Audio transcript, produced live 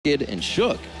Wickd and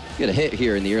Shook get a hit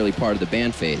here in the early part of the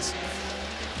ban phase.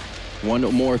 One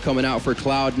more coming out for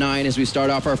Cloud9 as we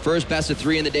start off our first best of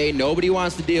 3 in the day. Nobody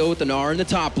wants to deal with the Gnar in the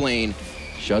top lane.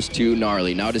 Just too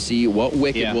gnarly. Now to see what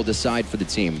Wickd will decide for the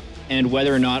team. And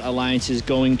whether or not Alliance is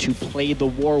going to play the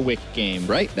Warwick game.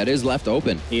 Right, that is left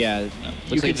open. Yeah,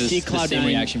 you could see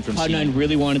Cloud9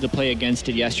 really wanted to play against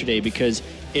it yesterday because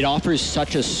it offers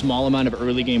such a small amount of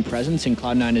early game presence, and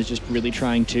Cloud9 is just really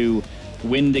trying to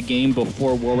win the game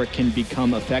before Warwick can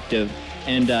become effective.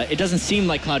 And it doesn't seem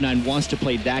like Cloud9 wants to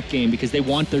play that game because they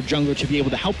want their jungler to be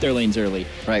able to help their lanes early.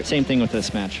 Right. Same thing with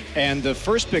this match. And the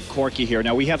first pick Corki here,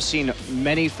 now we have seen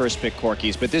many first pick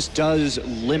Corkis, but this does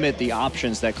limit the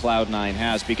options that Cloud9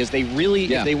 has because they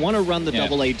really, if they want to run the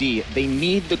double AD, they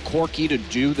need the Corki to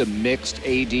do the mixed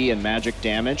AD and magic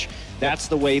damage. That's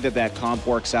the way that that comp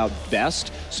works out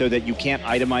best so that you can't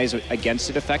itemize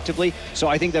against it effectively. So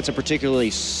I think that's a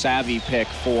particularly savvy pick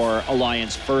for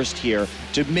Alliance first here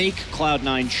to make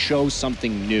Cloud9 show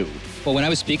something new. Well, when I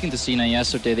was speaking to C9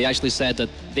 yesterday, they actually said that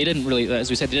they didn't really, as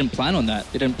we said, they didn't plan on that.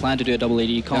 They didn't plan to do a double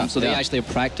AD comp, so they actually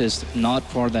practiced not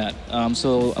for that.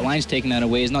 So Alliance taking that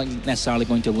away is not necessarily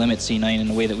going to limit C9 in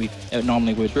the way that we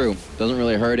normally would. True. Doesn't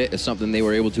really hurt it. It's something they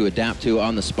were able to adapt to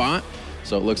on the spot.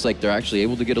 So it looks like they're actually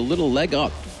able to get a little leg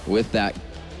up with that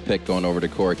pick going over to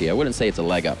Corki. I wouldn't say it's a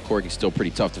leg up. Corki's still pretty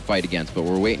tough to fight against, but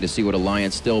we're waiting to see what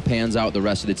Alliance still pans out the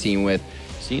rest of the team with.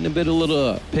 Seeing a bit of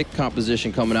little pick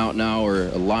composition coming out now, or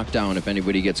a lockdown if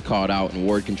anybody gets caught out, and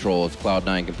ward control if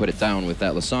Cloud9 can put it down with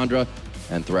that Lissandra,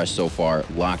 and Thresh so far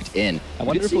locked in. I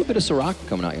wonder if a bit of Soraka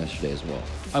coming out yesterday as well.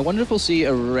 I wonder if we'll see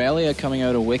Aurelia coming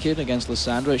out of Wickd against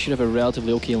Lissandra. It should have a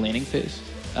relatively okay laning phase.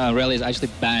 Aurelia is actually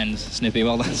banned, Snippy.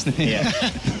 Well done, Snippy. Yeah.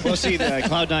 Well, see,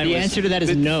 Cloud9 the answer to that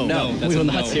is no. No, we will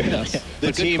not see it.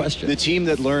 The team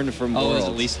that learned from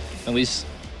Worlds. Elise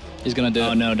is going to do it.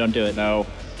 Oh, no, don't do it. No.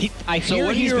 I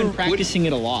hear he's been practicing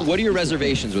it a lot. What are your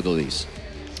reservations with Elise?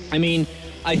 I mean,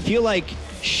 I feel like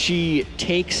she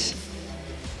takes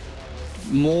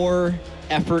more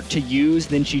effort to use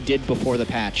than she did before the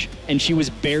patch, and she was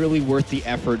barely worth the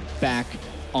effort back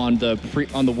on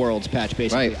the Worlds patch,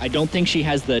 basically. Right. I don't think she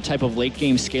has the type of late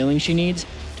game scaling she needs,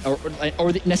 or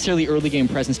necessarily early game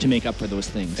presence to make up for those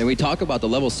things. And we talk about the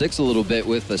level 6 a little bit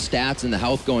with the stats and the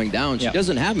health going down. She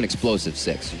doesn't have an explosive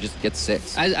 6. She just gets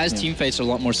 6. As team fights are a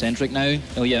lot more centric now,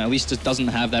 Elise just doesn't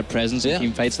have that presence in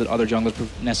team fights that other junglers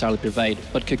necessarily provide.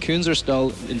 But cocoons are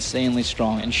still insanely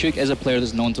strong, and Shook is a player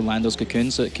that's known to land those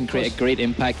cocoons, so it can create a great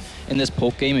impact in this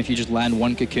poke game. If you just land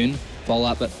one cocoon,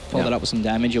 follow that up with some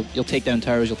damage, you'll take down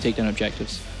towers, you'll take down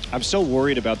objectives. I'm so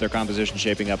worried about their composition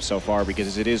shaping up so far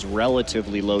because it is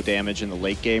relatively low damage in the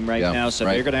late game right now, so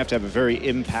they're going to have a very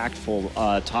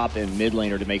impactful top and mid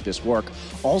laner to make this work.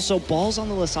 Also, balls on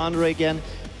the Lissandra again.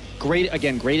 Great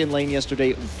in lane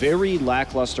yesterday. Very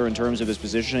lackluster in terms of his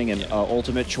positioning and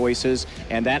ultimate choices,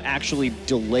 and that actually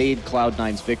delayed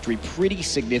Cloud9's victory pretty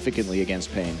significantly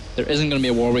against Pain. There isn't going to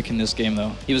be a Warwick in this game,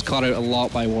 though. He was caught out a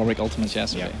lot by Warwick ultimates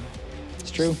yesterday. It's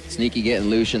true. Sneaky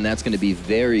getting Lucian, that's going to be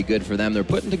very good for them. They're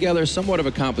putting together somewhat of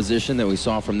a composition that we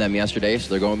saw from them yesterday, so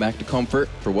they're going back to comfort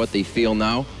for what they feel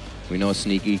now. We know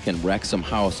Sneaky can wreck some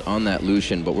house on that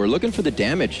Lucian, but we're looking for the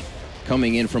damage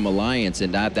coming in from Alliance,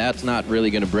 and that's not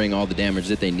really going to bring all the damage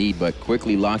that they need, but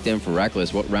quickly locked in for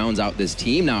Rekkles. What rounds out this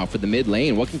team now for the mid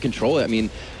lane? What can control it? I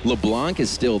mean, LeBlanc is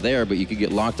still there, but you could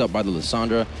get locked up by the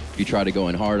Lissandra if you try to go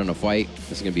in hard on a fight.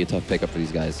 This is going to be a tough pickup for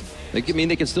these guys. I mean,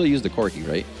 they can still use the Corki,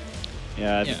 right?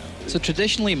 Yeah. So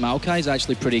traditionally, Maokai is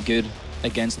actually pretty good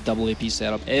against the double AP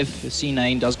setup. If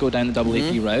C9 does go down the double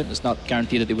AP route, it's not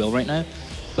guaranteed that they will right now.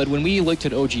 But when we looked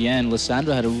at OGN,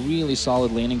 Lissandra had a really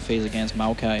solid laning phase against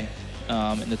Maokai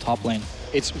in the top lane.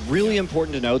 It's really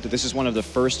important to note that this is one of the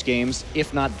first games,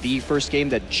 if not the first game,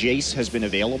 that Jace has been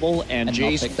available, and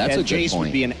Jace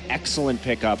would be an excellent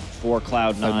pickup for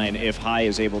Cloud9 if High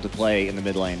is able to play in the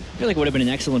mid lane. I feel like it would have been an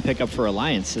excellent pickup for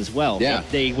Alliance as well. Yeah.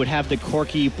 They would have the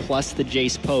Corki plus the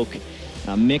Jace poke,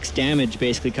 mixed damage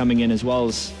basically coming in as well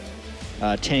as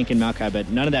tank and Maokai, but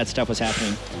none of that stuff was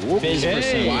happening. Fizz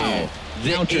versus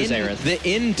The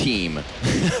in team.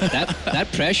 that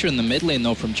pressure in the mid lane,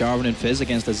 though, from Jarvan and Fizz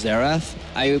against the Xerath,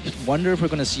 I wonder if we're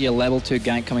going to see a level 2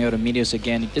 gank coming out of Meteos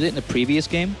again. He did it in the previous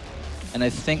game, and I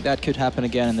think that could happen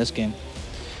again in this game.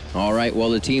 All right, well,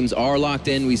 the teams are locked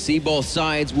in. We see both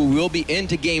sides. We will be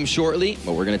into game shortly,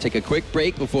 but we're going to take a quick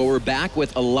break before we're back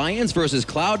with Alliance versus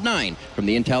Cloud9 from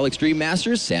the Intel Extreme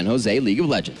Masters San Jose League of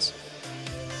Legends.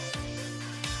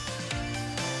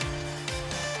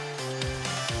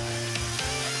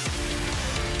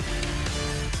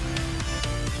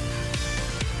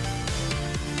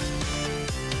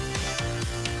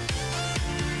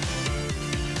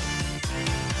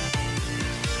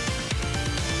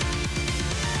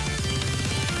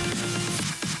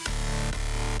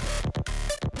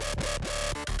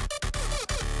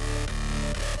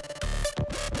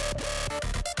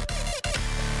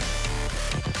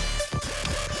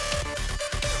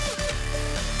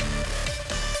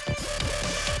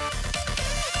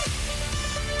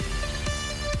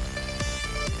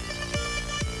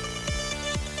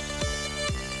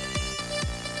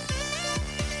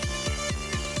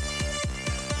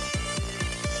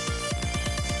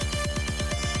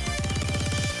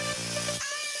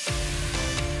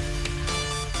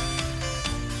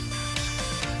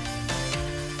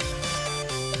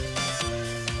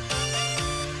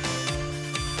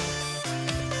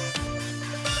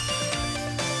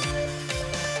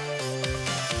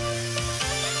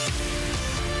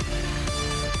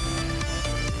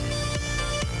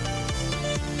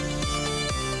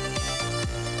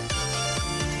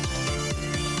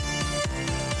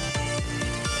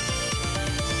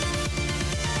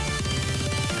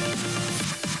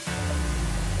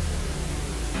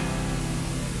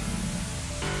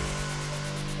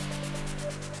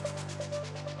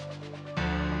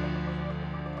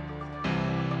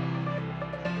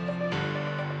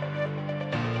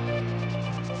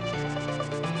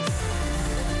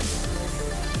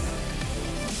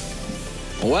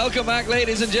 Welcome back,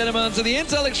 ladies and gentlemen, to the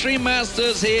Intel Extreme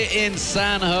Masters here in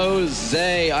San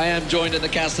Jose. I am joined in the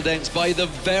caster decks by the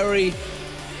very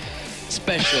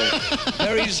special,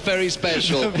 very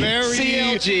special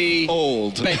CLG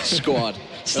old bench squad.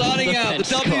 Starting out, the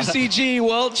WCG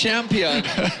World Champion.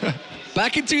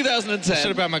 Back in 2010, should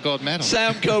have brought my gold medal.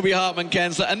 Sam Kobe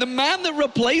Hartman-Kensler, and the man that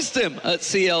replaced him at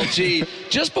CLG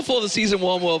just before the Season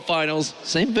 1 World Finals,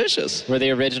 SaintVicious. We're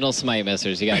the original Smite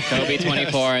missers. You got Kobe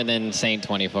 24 and then Saint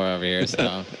 24 over here,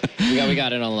 so we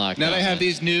got it unlocked. Now they have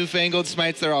these newfangled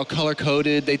Smites. They're all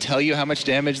color-coded. They tell you how much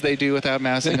damage they do without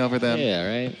mousing over them. Yeah,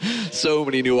 right? So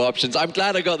many new options. I'm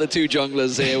glad I got the two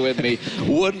junglers here with me.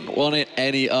 Wouldn't want it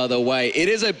any other way. It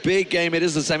is a big game. It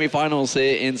is the semifinals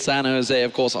here in San Jose.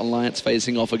 Of course, Alliance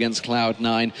facing off against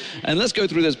Cloud9. And let's go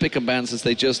through those pick and bans as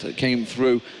they just came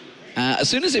through. As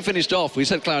soon as it finished off, we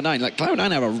said Cloud9. Like,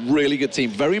 Cloud9 have a really good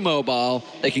team. Very mobile.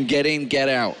 They can get in, get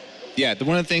out. Yeah,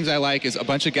 one of the things I like is a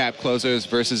bunch of gap closers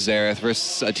versus Xerath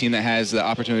versus a team that has the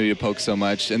opportunity to poke so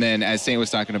much. And then, as Saint was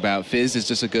talking about, Fizz is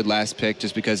just a good last pick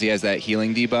just because he has that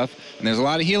healing debuff. And there's a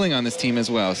lot of healing on this team as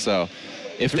well. So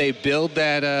if they build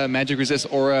that magic resist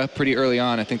aura pretty early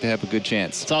on, I think they have a good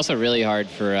chance. It's also really hard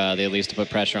for the Elise to put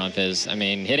pressure on Fizz. I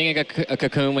mean, hitting a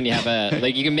cocoon when you have a...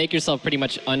 like, you can make yourself pretty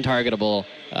much untargetable.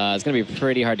 It's going to be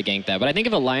pretty hard to gank that. But I think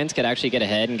if Alliance could actually get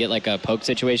ahead and get, like, a poke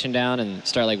situation down and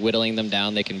start, like, whittling them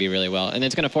down, they can be really well. And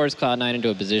it's going to force Cloud9 into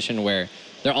a position where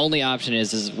their only option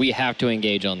is we have to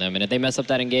engage on them. And if they mess up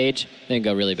that engage, then it can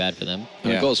go really bad for them.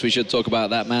 And of course, we should talk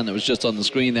about that man that was just on the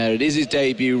screen there. It is his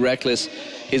debut, Rekkles,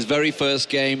 his very first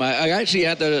game. I actually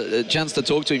had the chance to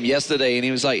talk to him yesterday, and he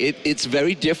was like, it's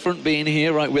very different being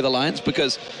here, right, with Alliance,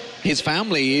 because his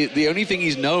family, the only thing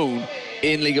he's known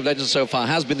in League of Legends so far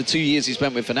has been the 2 years he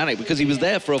spent with Fnatic, because he was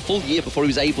there for a full year before he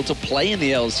was able to play in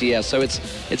the LCS. So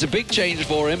it's a big change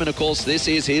for him, and of course this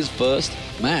is his first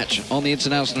match on the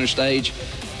international stage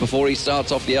before he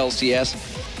starts off the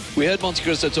LCS. We heard Monte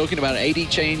Cristo talking about it.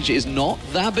 AD change is not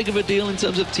that big of a deal in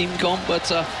terms of team comp, but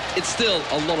it's still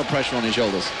a lot of pressure on his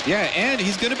shoulders. Yeah, and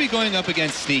he's going to be going up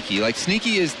against Sneaky. Like,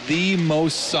 Sneaky is the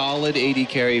most solid AD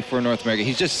carry for North America.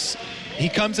 He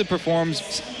comes and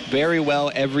performs very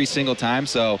well every single time,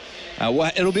 so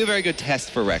it'll be a very good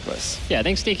test for Rekkles. Yeah, I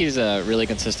think Sneaky's a really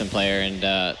consistent player,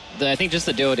 and I think just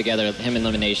the duo together, him and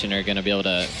LemonNation, are going to be able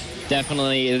to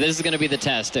definitely... This is going to be the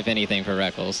test, if anything, for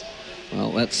Rekkles.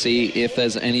 Well, let's see if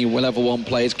there's any level 1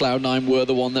 plays. Cloud9 were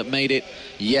the one that made it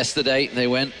yesterday. They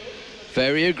went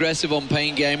very aggressive on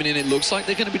Pain Gaming, and it looks like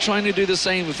they're going to be trying to do the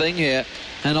same thing here.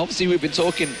 And obviously, we've been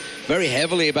talking very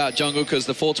heavily about jungle because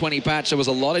the 420 patch, there was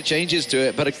a lot of changes to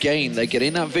it. But again, they get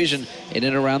in that vision in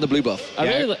and around the blue buff.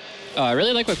 I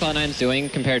really like what Cloud9's doing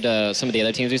compared to some of the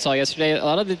other teams we saw yesterday. A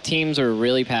lot of the teams are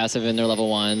really passive in their level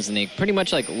 1s, and they pretty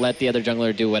much like let the other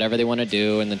jungler do whatever they want to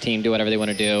do, and the team do whatever they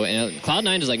want to do. And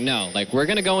Cloud9 is like, no, like, we're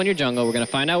going to go in your jungle, we're going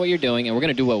to find out what you're doing, and we're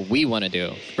going to do what we want to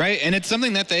do. Right, and it's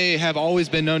something that they have always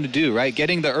been known to do, right?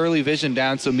 Getting the early vision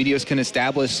down so Meteos can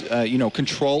establish,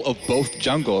 control of both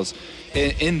jungles.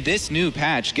 In this new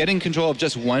patch, getting control of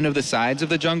just one of the sides of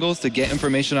the jungles to get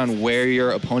information on where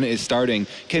your opponent is starting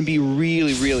can be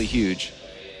really, really huge.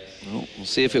 Well, we'll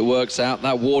see if it works out.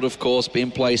 That ward, of course,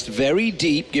 being placed very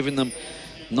deep, giving them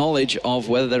knowledge of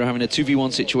whether they're having a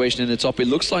 2v1 situation in the top. It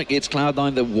looks like it's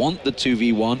Cloud9 that want the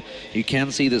 2v1. You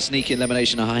can see that Sneaky and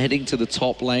LemonNation are heading to the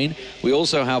top lane. We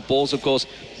also have Balls, of course,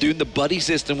 doing the buddy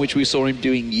system, which we saw him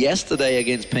doing yesterday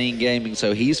against Pain Gaming.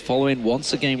 So he's following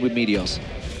once again with Meteos.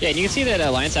 Yeah, and you can see that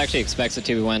Alliance actually expects a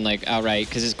 2v1 like outright,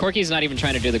 because Corki's not even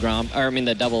trying to do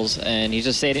the doubles, and he's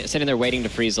just sitting there waiting to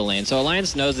freeze the lane. So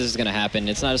Alliance knows this is going to happen.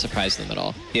 It's not a surprise to them at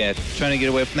all. Yeah, trying to get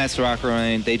away from that Soraka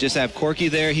lane. They just have Corki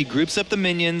there. He groups up the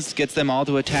minions, gets them all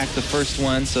to attack the first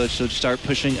one, so she'll start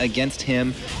pushing against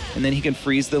him, and then he can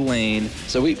freeze the lane.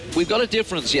 So we've got a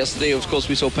difference yesterday. Of course,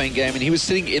 we saw Pain Game, and he was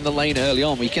sitting in the lane early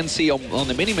on. We can see on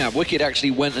the minimap, Wickd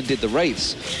actually went and did the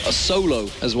Wraiths, a solo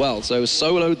as well. So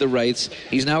soloed the Wraiths.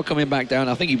 He's now coming back down.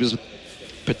 I think he was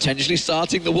potentially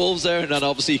starting the Wolves there, and then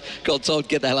obviously got told,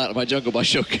 get the hell out of my jungle by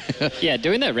Shook. Yeah,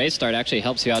 doing that Wraith start actually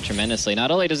helps you out tremendously.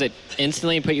 Not only does it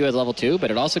instantly put you at level 2,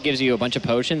 but it also gives you a bunch of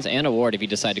potions and a ward if you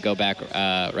decide to go back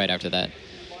right after that.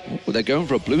 Well, they're going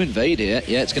for a blue invade here.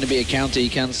 Yeah, it's going to be a counter, you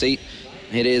can see.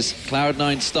 It is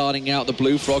Cloud9 starting out the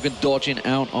blue, Frogen dodging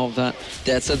out of that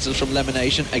death sentence from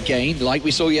LemonNation. Again, like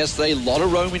we saw yesterday, a lot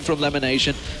of roaming from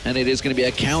LemonNation, and it is going to be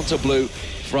a counter blue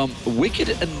from Wickd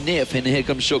and Nyph, and here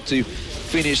comes Shook to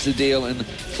finish the deal and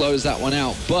close that one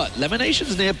out. But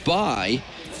LemonNation's nearby.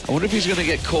 I wonder if he's going to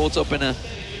get caught up in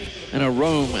a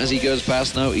roam as he goes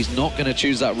past. No, he's not going to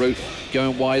choose that route,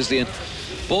 going wisely and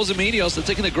Balls and Meteos, they're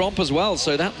taking the Gromp as well,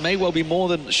 so that may well be more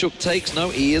than Shook takes. No,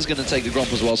 he is going to take the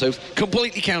Gromp as well, so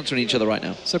completely countering each other right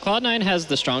now. So Cloud9 has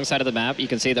the strong side of the map. You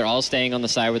can see they're all staying on the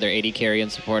side where their AD carry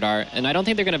and support are, and I don't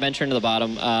think they're going to venture into the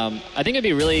bottom. I think it'd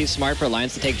be really smart for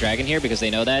Alliance to take Dragon here because they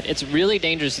know that. It's really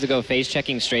dangerous to go face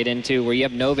checking straight into where you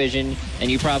have no vision, and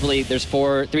you probably, there's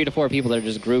 3 to 4 people that are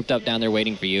just grouped up down there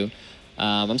waiting for you.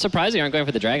 I'm surprised they aren't going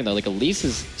for the Dragon, though. Like, Elise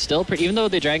is still pretty... Even though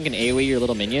the Dragon can AoE your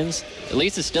little minions,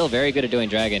 Elise is still very good at doing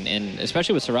Dragon, and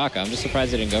especially with Soraka. I'm just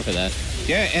surprised they didn't go for that.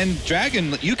 Yeah, and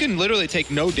Dragon, you can literally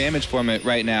take no damage from it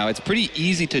right now. It's pretty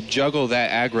easy to juggle that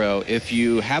aggro if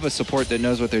you have a support that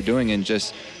knows what they're doing and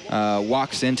just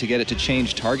walks in to get it to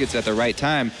change targets at the right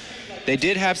time. They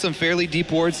did have some fairly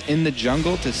deep wards in the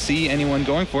jungle to see anyone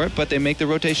going for it, but they make the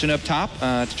rotation up top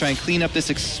to try and clean up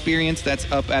this experience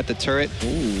that's up at the turret.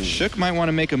 Ooh. Shook might want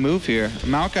to make a move here.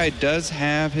 Maokai does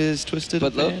have his twisted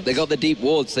But look, they got the deep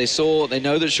wards. They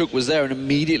know that Shook was there, and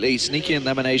immediately sneaking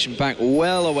LemonNation back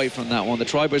well away from that one. The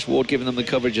Tribush ward giving them the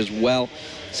coverage as well.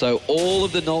 So all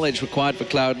of the knowledge required for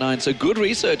Cloud9. So good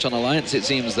research on Alliance, it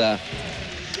seems there.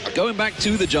 Going back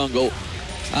to the jungle.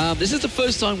 This is the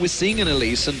first time we're seeing an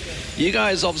Elise, and you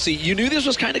guys obviously, you knew this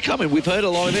was kind of coming. We've heard a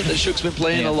lot of it, that Shook's been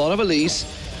playing a lot of Elise.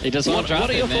 He just won't drop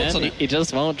it, man. What are your thoughts on it? He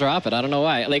just won't drop it. I don't know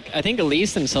why. Like, I think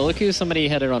Elise in solo queue, somebody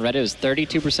had it on Reddit, it was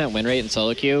 32% win rate in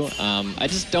solo queue. I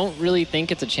just don't really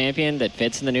think it's a champion that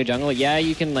fits in the new jungle. Yeah,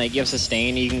 you can, like, you have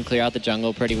sustain, you can clear out the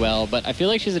jungle pretty well, but I feel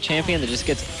like she's a champion that just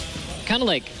gets kind of,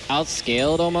 like,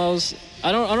 outscaled almost.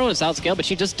 I don't know if it's outscaled, but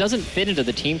she just doesn't fit into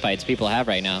the team fights people have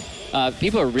right now.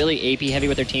 People are really AP heavy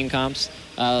with their team comps.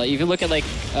 You can look at like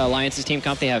Alliance's team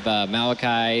comp, they have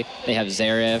Maokai, they have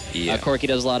Xerath, Corki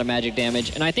does a lot of magic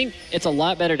damage, and I think it's a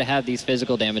lot better to have these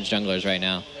physical damage junglers right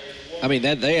now. I mean,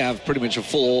 they have pretty much a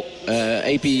full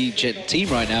AP team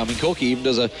right now. I mean, Corki even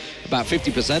does about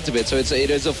 50% of it, so it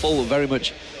is a full, very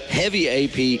much heavy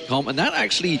AP comp, and that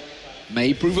actually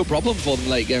may prove a problem for them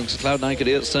late game, because Cloud9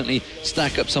 could certainly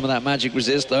stack up some of that magic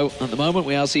resist, though. At the moment,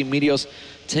 we are seeing Meteos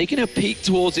taking a peek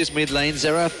towards this mid lane.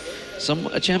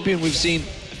 Xerath, a champion we've seen a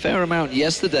fair amount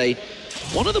yesterday.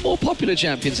 One of the more popular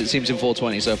champions, it seems, in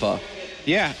 420 so far.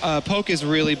 Yeah, poke is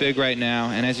really big right now,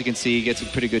 and as you can see, he gets a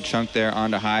pretty good chunk there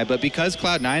onto high. But because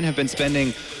Cloud9 have been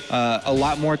spending a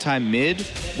lot more time mid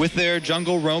with their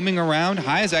jungle roaming around,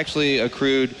 high has actually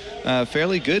accrued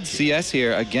fairly good CS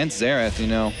here against Xerath. You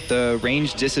know, the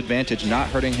range disadvantage not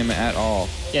hurting him at all.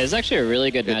 Yeah, it's actually a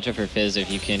really good matchup for Fizz if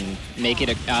you can make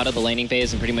it out of the laning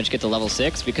phase and pretty much get to level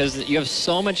 6, because you have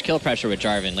so much kill pressure with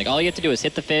Jarvan. Like, all you have to do is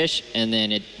hit the fish, and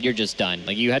then you're just done.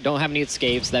 Like, you don't have any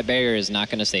escapes. That barrier is not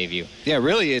going to save you. Yeah,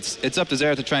 really, it's up to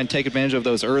Xerath to try and take advantage of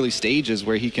those early stages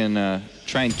where he can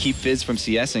try and keep Fizz from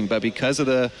CSing, but because of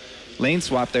the lane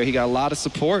swap there, he got a lot of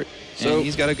support, so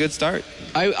he's got a good start.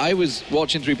 I was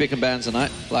watching 3 pick and bans, and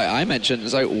I mentioned,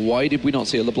 it's like, why did we not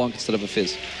see a LeBlanc instead of a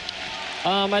Fizz?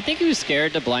 I think he was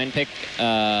scared to blind pick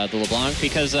the LeBlanc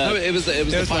because... no, it was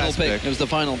the final pick. It was the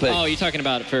final pick. Oh, you're talking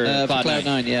about for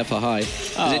Cloud9, yeah, for high.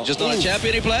 Is it just not a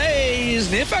champion he plays?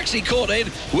 Nyph actually caught in.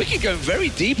 Wickd going very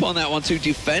deep on that one to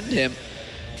defend him.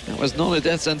 That was not a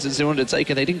death sentence they wanted to take,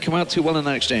 and they didn't come out too well in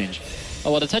that exchange. Oh,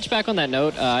 well, to touch back on that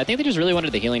note, I think they just really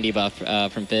wanted the healing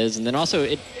debuff from Fizz, and then also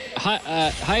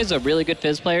High is a really good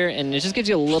Fizz player, and it just gives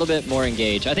you a little bit more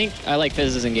engage. I think I like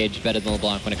Fizz's engage better than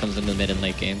LeBlanc when it comes into the mid and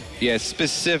late game. Yeah,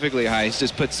 specifically High. He's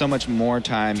just put so much more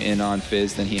time in on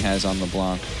Fizz than he has on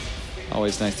LeBlanc.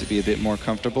 Always nice to be a bit more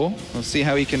comfortable. We'll see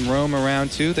how he can roam around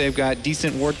too. They've got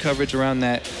decent ward coverage around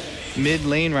that mid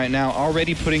lane right now,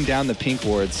 already putting down the pink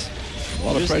wards. A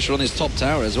lot of pressure on his top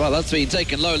tower as well. That's being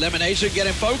taken low. LemonNation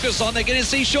getting focused on. They're going to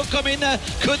see Shook come in there.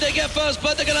 Could they get first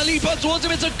blood? They're going to leap up towards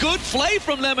him. It's a good play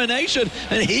from LemonNation,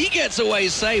 and he gets away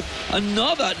safe.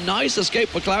 Another nice escape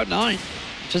for Cloud9.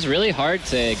 Just really hard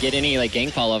to get any like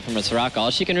gank follow-up from a Soraka.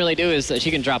 All she can really do is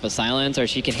she can drop a silence, or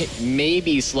she can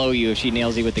maybe slow you if she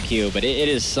nails you with the Q, but it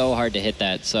is so hard to hit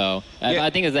that. So I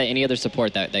think if that any other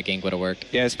support, that gank would have worked.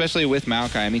 Yeah, especially with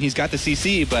Maokai. I mean, he's got the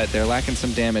CC, but they're lacking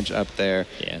some damage up there.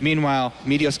 Yeah. Meanwhile,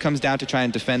 Meteos comes down to try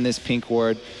and defend this pink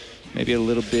ward. Maybe a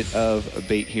little bit of a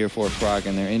bait here for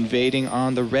Frogen. They're invading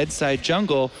on the red side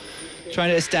jungle, trying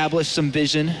to establish some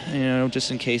vision, you know,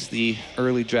 just in case the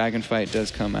early dragon fight does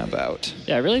come about.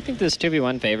 Yeah, I really think this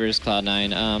 2v1 favors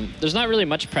Cloud9. There's not really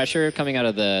much pressure coming out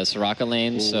of the Soraka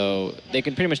lane, so they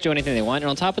can pretty much do anything they want. And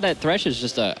on top of that, Thresh is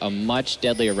just a much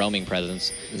deadlier roaming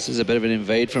presence. This is a bit of an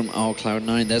invade from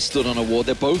Cloud9. They're stood on a ward.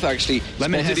 They're both actually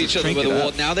spotted each other with a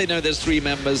ward. Now they know there's 3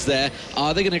 members there.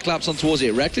 Are they going to collapse on towards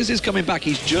it? Rekkles is coming back.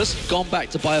 He's just gone back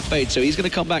to buy a fade, so he's going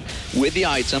to come back with the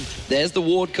item. There's the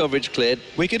ward coverage cleared.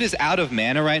 Wickd is out of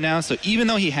mana right now, so even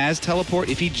though he has teleport,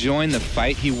 if he joined the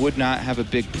fight, he would not have a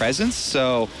big presence.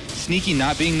 So Sneaky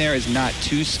not being there is not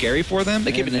too scary for them.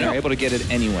 They're able to get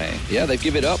it anyway. Yeah, they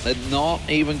give it up. They're not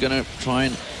even going to try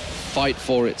and fight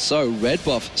for it. So red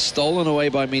buff stolen away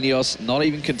by Meteos, not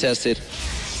even contested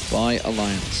by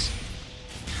Alliance.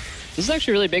 This is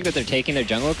actually really big that they're taking their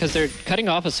jungle because they're cutting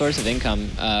off a source of income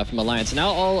from Alliance. Now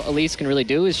all Elise can really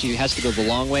do is she has to go the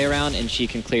long way around, and she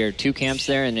can clear 2 camps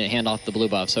there and hand off the blue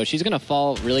buff. So she's going to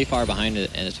fall really far behind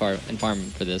it and farm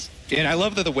for this. And I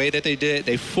love the way that they did it.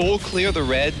 They full clear the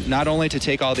red, not only to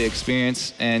take all the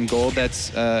experience and gold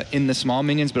that's in the small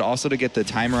minions, but also to get the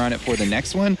timer on it for the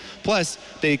next one. Plus,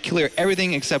 they clear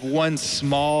everything except one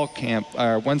small camp,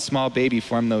 or one small baby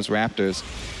from those raptors.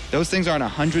 Those things are on a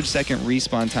 100-second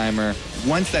respawn timer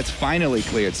once that's finally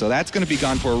cleared. So that's going to be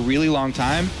gone for a really long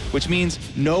time, which means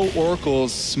no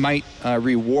Oracle's Smite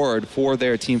reward for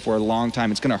their team for a long time.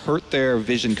 It's going to hurt their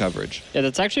vision coverage. Yeah,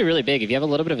 that's actually really big. If you have a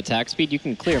little bit of attack speed, you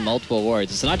can clear multiple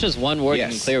wards. It's not just one ward you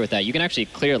can clear with that. You can actually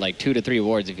clear like 2 to 3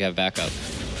 wards if you have backup.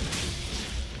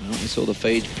 Well, we saw the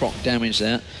Phage proc damage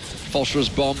there. Phosphorus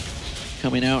Bomb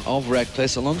coming out of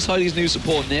Rekkles alongside his new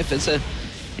support Nyph. It's a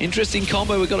interesting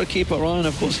combo we've got to keep our eye on.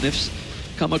 Of course, Nyph's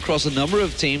come across a number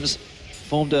of teams,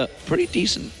 formed a pretty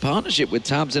decent partnership with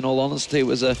Tabs, in all honesty. It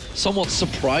was a somewhat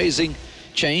surprising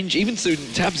change, even to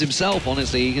Tabs himself,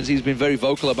 honestly. You can see he's been very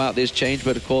vocal about this change,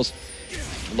 but of course,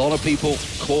 a lot of people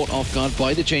caught off guard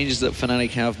by the changes that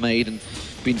Fnatic have made and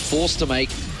been forced to make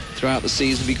throughout the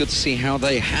season. It'd be good to see how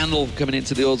they handle coming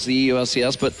into the odds of the EU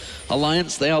LCS, but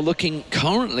Alliance, they are looking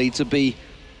currently to be,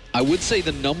 I would say,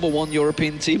 the #1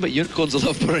 European team, but Unicorns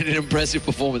have put in an impressive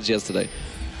performance yesterday.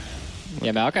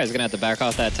 Yeah, Maokai is going to have to back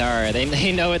off that tower.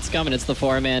 They know it's coming. It's the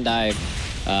 4-man dive.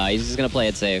 He's just going to play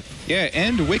it safe. Yeah,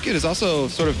 and Wickd is also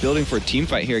sort of building for a team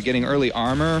fight here, getting early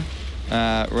armor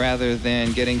rather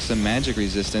than getting some magic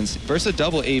resistance versus a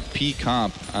double AP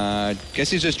comp. Guess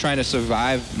he's just trying to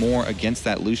survive more against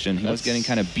that Lucian. He was getting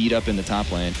kind of beat up in the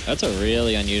top lane. That's a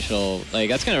really unusual, like,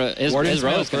 that's going to, his row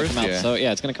is going to come out so,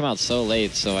 yeah, it's going to come out so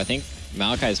late. So I think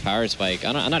Maokai's power spike,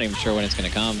 I'm not even sure when it's going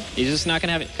to come. He's just not going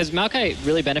to have it, because Maokai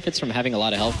really benefits from having a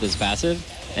lot of health with his passive,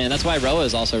 and that's why Roa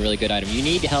is also a really good item. You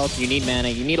need health, you need mana,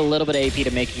 you need a little bit of AP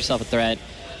to make yourself a threat.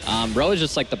 Roa is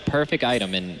just like the perfect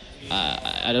item, and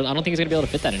I don't think he's going to be able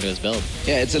to fit that into his build.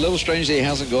 Yeah, it's a little strange that he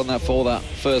hasn't gone that for that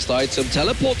first item.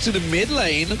 Teleport to the mid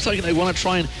lane. Looks like they want to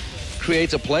try and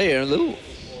create a player. A little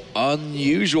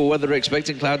unusual whether they're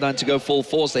expecting Cloud9 to go full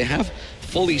force. They have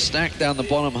fully stacked down the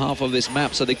bottom half of this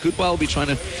map, so they could well be trying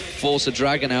to force a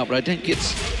dragon out, but I think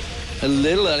it's a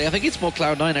little early. I think it's more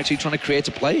Cloud9 actually trying to create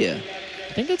a play here.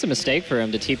 I think that's a mistake for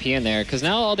him to TP in there, because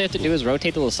now all they have to do is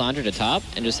rotate the Lissandra to top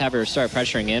and just have her start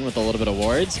pressuring in with a little bit of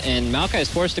wards, and Maokai is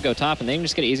forced to go top, and they can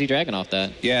just get an easy dragon off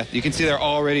that. Yeah, you can see they're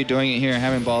already doing it here,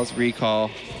 having balls recall.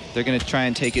 They're going to try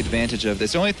and take advantage of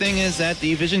this. The only thing is that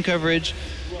the vision coverage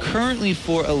currently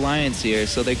for Alliance here,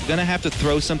 so they're going to have to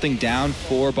throw something down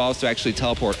for balls to actually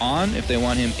teleport on if they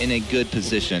want him in a good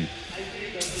position.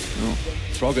 Well,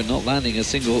 Frogen not landing a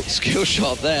single skill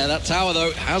shot there. That tower,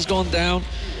 though, has gone down,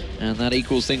 and that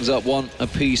equals things up 1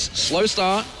 apiece. Slow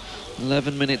start.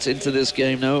 11 minutes into this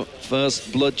game, no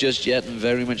first blood just yet, and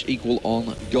very much equal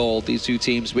on gold, these two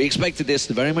teams. We expected this,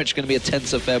 very much going to be a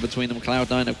tense affair between them.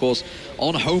 Cloud9, of course,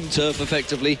 on home turf,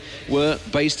 effectively, were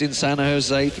based in San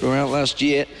Jose throughout last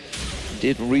year.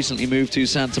 Did recently move to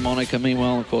Santa Monica.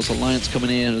 Meanwhile, of course, Alliance coming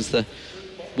in as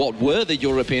what were the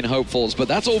European hopefuls, but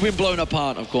that's all been blown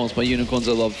apart, of course, by Unicorns.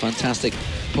 A fantastic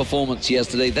performance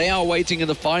yesterday. They are waiting in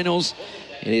the finals.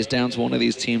 It is down to one of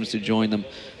these teams to join them.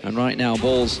 And right now,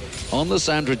 Balls on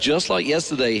Lissandra, just like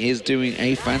yesterday, he's doing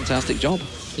a fantastic job.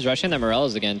 He's rushing the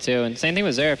Morellas again, too. And same thing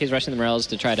with Xerath, he's rushing the Morellas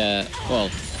to try to, well,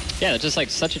 yeah, it's just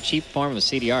like such a cheap form of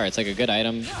CDR. It's like a good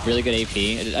item, really good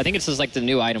AP. I think it's just like the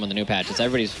new item on the new patch. It's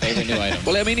everybody's favorite new item.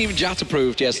 Well, I mean, even Jatt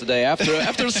approved yesterday.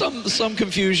 After some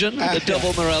confusion, the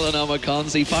double Morella and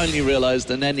Armacons, he finally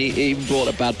realized, and then he even brought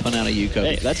a bad pun out of Yuko.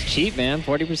 Hey, that's cheap, man.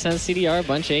 40% CDR,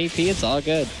 bunch of AP, it's all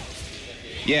good.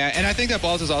 Yeah, and I think that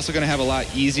Balls is also going to have a lot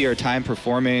easier time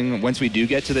performing once we do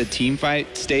get to the team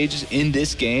fight stage in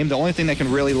this game. The only thing that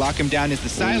can really lock him down is the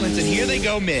silence, and here they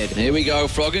go mid. Here we go.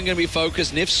 Frogen going to be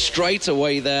focused. Nyph straight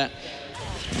away there.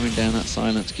 Throwing down that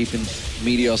silence, keeping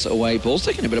Meteos away. Balls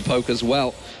taking a bit of poke as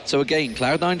well. So again,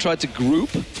 Cloud9 tried to group,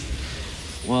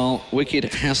 while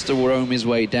Wickd has to roam his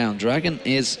way down. Dragon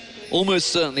is almost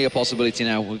certainly a possibility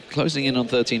now. We're closing in on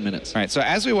 13 minutes. All right, so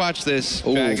as we watch this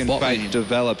Dragon fight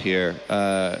develop here,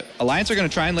 Alliance are going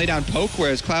to try and lay down poke,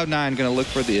 whereas Cloud9 going to look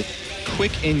for the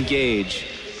quick engage.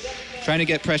 trying to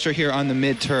get pressure here on the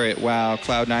mid turret while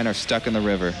Cloud9 are stuck in the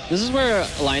river. This is where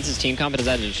Alliance's team comp is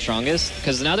at its strongest,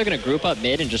 because now they're going to group up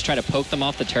mid and just try to poke them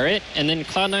off the turret, and then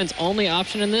Cloud9's only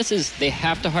option in this is they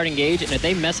have to hard engage, and if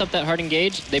they mess up that hard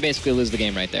engage, they basically lose the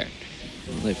game right there.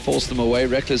 Well, they forced them away.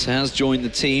 Rekkles has joined the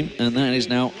team, and that is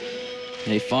now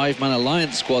a 5-man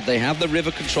Alliance squad. They have the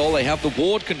river control, they have the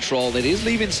ward control. It is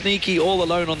leaving Sneaky all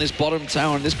alone on this bottom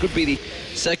tower, and this could be the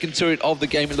second turret of the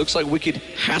game. It looks like Wickd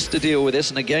has to deal with this,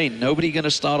 and again, nobody going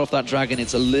to start off that dragon.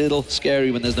 It's a little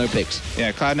scary when there's no picks.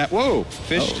 Yeah, Cloud9, whoa!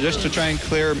 Fish just to try and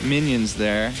clear minions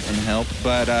there and help,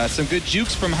 but some good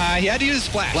jukes from high. He had to use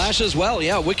Flash. Flash as well,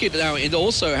 yeah. Wickd now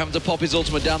also having to pop his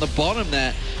ultimate down the bottom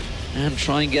there and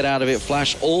try and get out of it.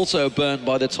 Flash also burned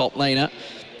by the top laner.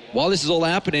 While this is all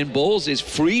happening, Balls is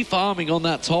free farming on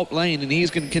that top lane, and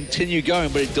he's going to continue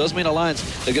going, but it does mean Alliance,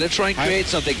 they're going to try and create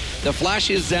something. The flash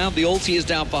is down, the ulti is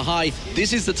down for high.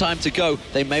 This is the time to go.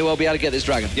 They may well be able to get this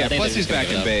dragon. Yeah, plus he's back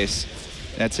in base.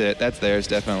 That's it. That's theirs,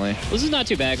 definitely. Well, this is not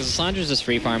too bad, because Lissandra's just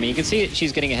free farming. You can see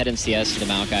she's getting ahead in CS to the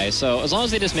Maokai. So as long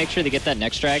as they just make sure they get that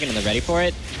next dragon and they're ready for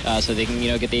it, so they can, you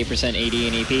know, get the 8% AD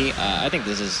and EP, I think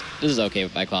this is okay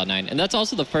by Cloud9. And that's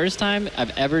also the first time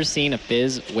I've ever seen a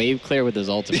Fizz wave clear with his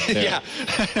ultimate. Yeah.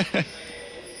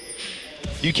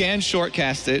 You can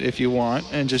shortcast it if you want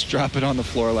and just drop it on the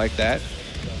floor like that.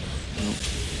 Well,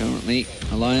 currently,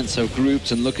 Alliance have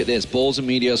grouped, and look at this. Balls and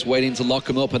Meteos waiting to lock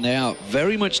them up, and they are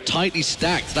very much tightly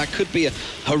stacked. That could be a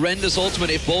horrendous ultimate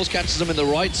if Balls catches them in the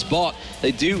right spot.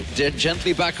 They do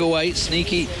gently back away.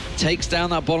 Sneaky takes down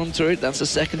that bottom turret. That's the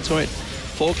second turret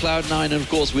for Cloud9, and of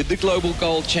course, with the global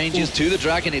gold changes to the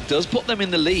dragon, it does put them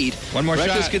in the lead. One more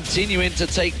Rekkles shot. continuing to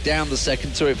take down the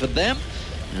second turret for them.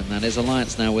 And that is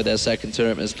Alliance now with their second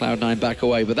turret as Cloud9 back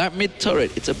away. But that mid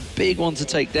turret, it's a big one to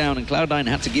take down, and Cloud9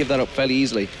 had to give that up fairly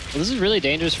easily. Well, this is really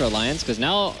dangerous for Alliance, because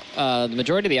now the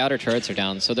majority of the outer turrets are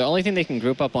down. So the only thing they can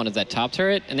group up on is that top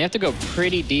turret, and they have to go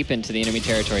pretty deep into the enemy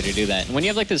territory to do that. And when you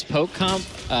have like this poke comp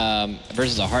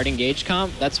versus a hard engage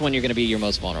comp, that's when you're going to be your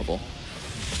most vulnerable.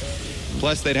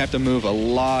 Plus, they'd have to move a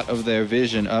lot of their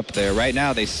vision up there. Right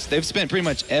now, they've spent pretty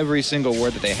much every single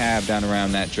ward that they have down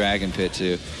around that dragon pit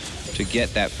to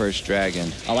get that first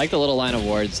dragon. I like the little line of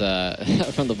wards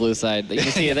from the blue side. You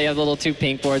can see they have the little 2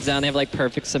 pink wards down. They have like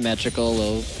perfect symmetrical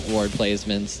little ward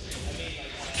placements.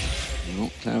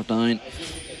 Well, Cloud9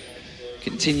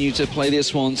 continue to play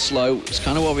this one slow. It's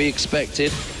kind of what we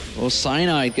expected. Or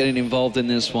Cyanide getting involved in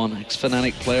this one.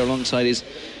 Ex-Fnatic player alongside his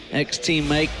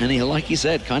ex-teammate. And he, like he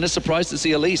said, kind of surprised to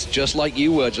see Elise, just like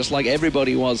you were, just like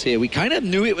everybody was here. We kind of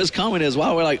knew it was coming as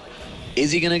well. We're like, is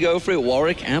he going to go for it?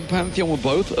 Warwick and Pantheon were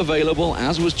both available,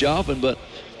 as was Jarvan, but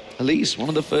Elise, one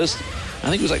of the first, I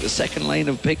think it was like the second lane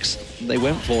of picks they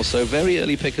went for, so very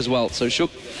early pick as well. So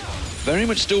Shook very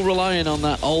much still relying on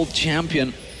that old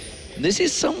champion. This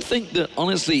is something that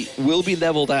honestly will be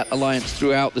leveled at Alliance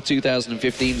throughout the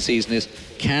 2015 season, is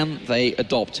can they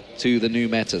adopt to the new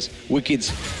metas?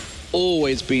 Wicked's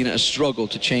always been a struggle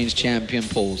to change champion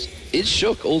pools. Is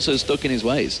Shook also stuck in his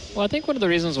ways? Well, I think one of the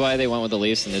reasons why they went with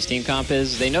Elise in this team comp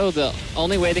is they know the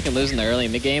only way they can lose in the early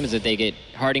mid game is if they get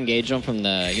hard engaged on from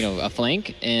the, you know, a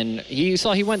flank. And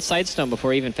he went sidestone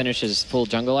before he even finished his full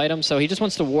jungle item. So he just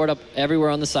wants to ward up everywhere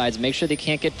on the sides, make sure they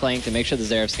can't get flanked, and make sure the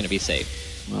Xerath's going to be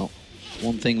safe. Well,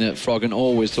 one thing that Frogen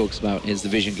always talks about is the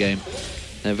vision game.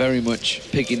 They're very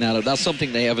much picking that up. That's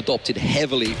something they have adopted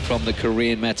heavily from the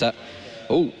Korean meta.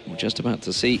 Oh, we're just about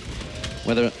to see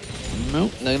whether... No,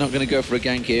 they're not going to go for a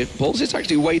gank here. Balls is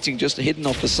actually waiting, just hidden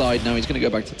off the side. Now he's going to go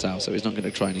back to tower, so he's not going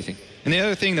to try anything. And the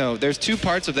other thing, though, there's 2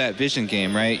 parts of that vision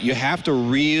game, right? You have to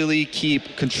really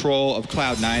keep control of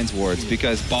Cloud9's wards,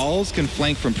 because Balls can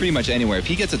flank from pretty much anywhere. If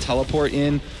he gets a teleport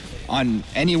in on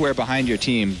anywhere behind your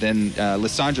team, then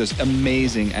Lissandra's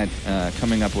amazing at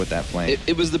coming up with that flank.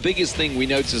 It was the biggest thing we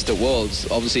noticed at Worlds.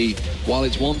 Obviously, while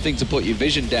it's one thing to put your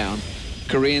vision down,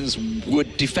 Koreans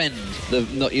would defend.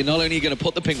 You're not only going to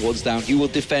put the pink wards down, you will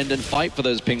defend and fight for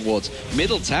those pink wards.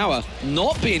 Middle tower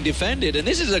not being defended, and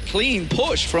this is a clean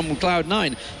push from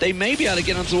Cloud9. They may be able to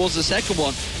get on towards the second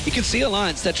one. You can see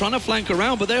Alliance, they're trying to flank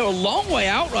around, but they're a long way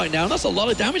out right now, and that's a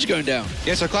lot of damage going down.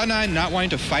 Yeah, so Cloud9 not wanting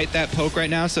to fight that poke right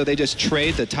now, so they just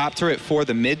trade the top turret for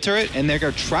the mid turret, and they're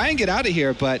going to try and get out of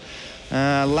here, but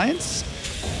Alliance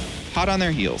hot on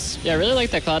their heels. Yeah, I really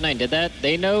like that Cloud9 did that.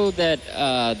 They know that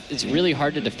it's really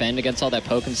hard to defend against all that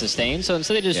poke and sustain, so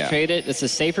instead they just trade it. It's a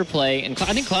safer play, and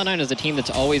I think Cloud9 is a team that's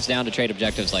always down to trade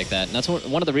objectives like that, and that's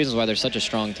one of the reasons why they're such a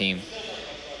strong team.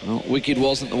 Well, Wicked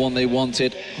wasn't the one they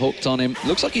wanted, hooked on him.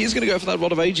 Looks like he's going to go for that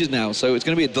Rod of Ages now, so it's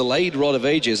going to be a delayed Rod of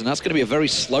Ages, and that's going to be a very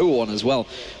slow one as well.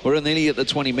 We're nearly at the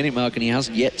 20-minute mark, and he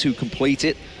hasn't yet to complete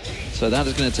it. So that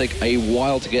is going to take a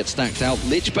while to get stacked out.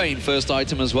 Lichbane, first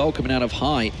item as well, coming out of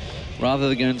high, rather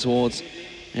than going towards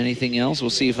anything else. We'll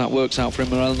see if that works out for him.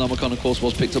 Morellonomicon, of course,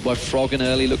 was picked up by Frogen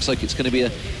early. Looks like it's going to be a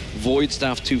Void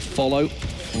Staff to follow,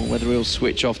 or whether he'll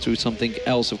switch off to something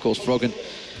else. Of course, Frogen,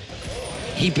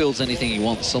 he builds anything he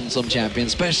wants on some champions,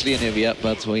 especially in Ivia,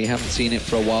 but we haven't seen it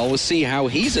for a while. We'll see how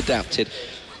he's adapted,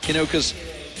 you know, because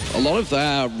a lot of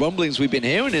the rumblings we've been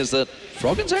hearing is that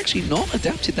Frogen's actually not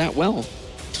adapted that well.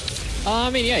 I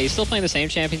mean, yeah, he's still playing the same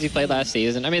champions he played last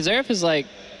season. I mean, Xerath is like,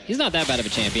 he's not that bad of a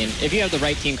champion if you have the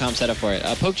right team comp set up for it.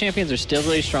 Poke champions are still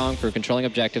really strong for controlling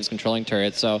objectives, controlling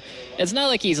turrets, so it's not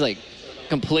like he's like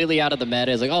completely out of the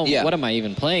meta. It's like, oh, yeah, what am I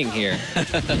even playing here?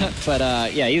 But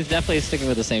yeah, he's definitely sticking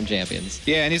with the same champions.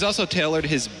 Yeah, and he's also tailored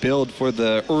his build for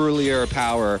the earlier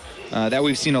power that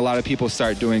we've seen a lot of people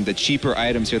start doing, the cheaper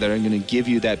items here that are going to give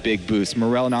you that big boost.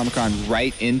 Morellonomicon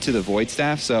right into the Void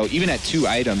Staff, so even at 2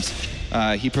 items,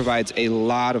 he provides a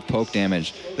lot of poke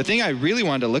damage. The thing I really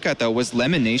wanted to look at, though, was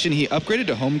LemonNation. He upgraded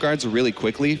to Home Guards really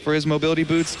quickly for his mobility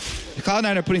boots. The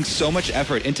Cloud9 are putting so much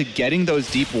effort into getting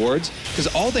those deep wards, because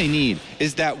all they need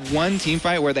is that one team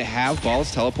fight where they have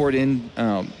balls teleport in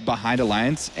behind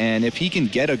Alliance, and if he can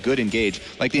get a good engage,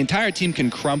 like the entire team can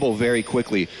crumble very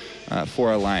quickly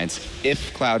for Alliance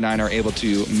if Cloud9 are able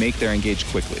to make their engage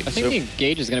quickly. I think the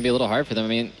engage is going to be a little hard for them. I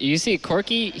mean, you see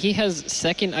Corki, he has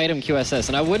 2nd item QSS,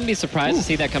 and I wouldn't be surprised to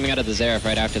see that coming out of the Xerath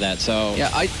right after that. So yeah,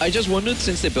 I just wondered,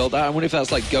 since they built that, I wonder if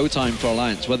that's like go time for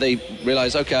Alliance, where they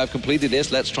realize, okay, I've completed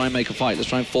this, let's try and make a fight, let's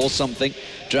try and force something.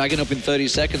 Dragon up in 30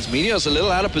 seconds. Meteos a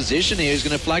little out of position here. He's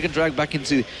going to flag and drag back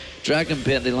into Dragon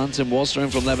Pit. The Lantern was thrown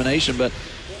from LemonNation, but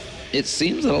it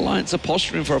seems that Alliance are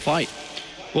posturing for a fight.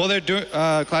 Well, they're doing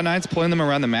Cloud9's pulling them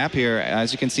around the map here.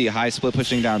 As you can see, high split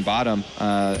pushing down bottom,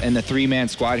 and the 3-man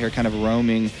squad here kind of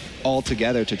roaming all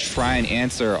together to try and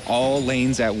answer all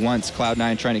lanes at once.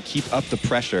 Cloud9 trying to keep up the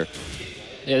pressure.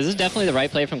 Yeah, this is definitely the right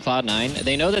play from Cloud9.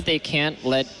 They know that they can't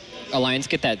let Alliance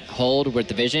get that hold with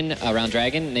the vision around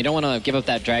Dragon. They don't want to give up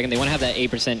that Dragon. They want to have that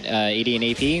 8% AD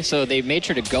and AP. So they made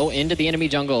sure to go into the enemy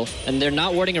jungle, and they're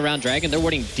not warding around Dragon. They're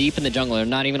warding deep in the jungle. They're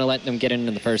not even going to let them get in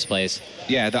the first place.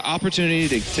 Yeah, the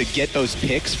opportunity to get those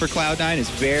picks for Cloud9 is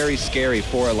very scary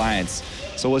for Alliance.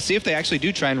 So we'll see if they actually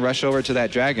do try and rush over to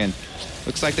that Dragon.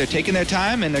 Looks like they're taking their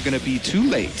time, and they're going to be too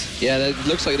late. Yeah, it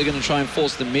looks like they're going to try and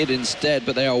force the mid instead,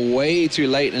 but they are way too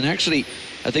late. And actually,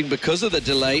 I think because of the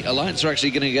delay, Alliance are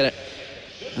actually going to get it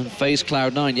and face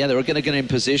Cloud9. Yeah, they're going to get in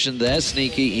position. They're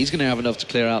sneaky. He's going to have enough to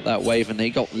clear out that wave, and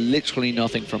they got literally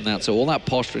nothing from that. So all that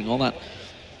posturing, all that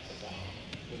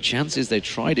chances they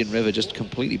tried in River just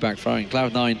completely backfiring.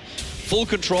 Cloud9 full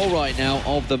control right now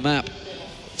of the map.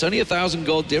 It's only 1,000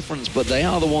 gold difference, but they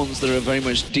are the ones that are very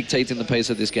much dictating the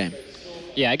pace of this game.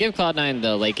 Yeah, I give Cloud9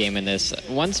 the late game in this.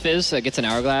 Once Fizz gets an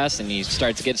Hourglass and he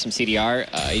starts to get some CDR,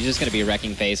 he's just going to be a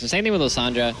wrecking face. The same thing with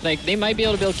Lissandra. Like, they might be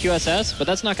able to build QSS, but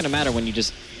that's not going to matter when you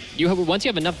just... once you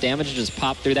have enough damage to just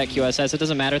pop through that QSS, it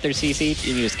doesn't matter if they're CC'd,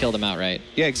 you just kill them outright.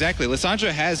 Yeah, exactly.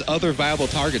 Lissandra has other viable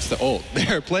targets to ult.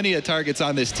 There are plenty of targets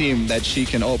on this team that she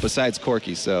can ult besides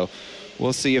Corki, so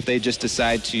we'll see if they just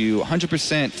decide to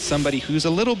 100% somebody who's a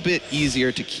little bit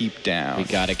easier to keep down. We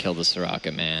gotta kill the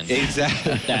Soraka, man.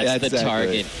 Exactly. That's the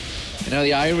target. You know,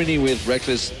 the irony with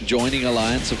Rekkles joining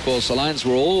Alliance, of course, Alliance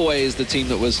were always the team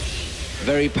that was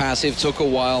very passive, took a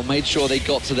while, made sure they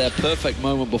got to their perfect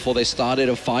moment before they started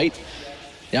a fight.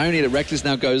 The irony that Rekkles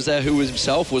now goes there, who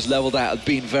himself was leveled out as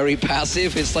being very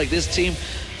passive. It's like this team,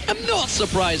 I'm not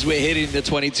surprised we're hitting the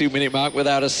 22-minute mark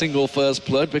without a single first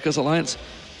blood, because Alliance,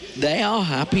 they are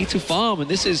happy to farm, and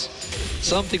this is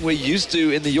something we're used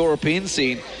to in the European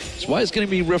scene. That's why it's going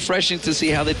to be refreshing to see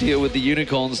how they deal with the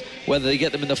Unicorns, whether they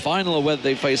get them in the final or whether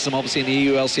they face them obviously in the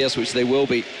EU LCS, which they will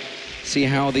be. See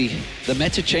how the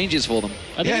meta changes for them.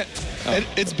 Yeah,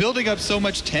 it's building up so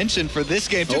much tension for this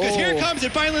game too, because here it comes,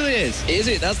 it finally is. Is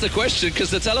it? That's the question,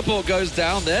 because the teleport goes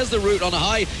down. There's the root on a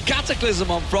high.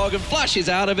 Cataclysm on Frogen, flashes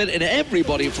out of it, and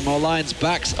everybody from Alliance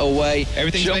backs away.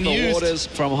 Everything's been used. The waters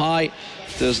from high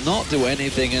does not do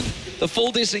anything, and the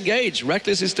full disengage.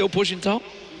 Rekkles is still pushing top.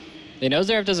 They know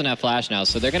Xerath doesn't have flash now,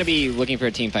 so they're going to be looking for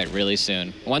a team fight really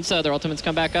soon. Once their ultimates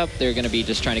come back up, they're going to be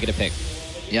just trying to get a pick.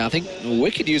 Yeah, I think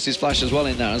Wickd used his flash as well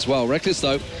in that as well. Rekkles,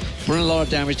 though, putting a lot of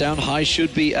damage down. High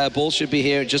should be, ball should be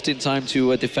here just in time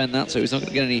to defend that, so he's not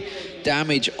going to get any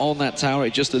damage on that tower.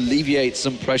 It just alleviates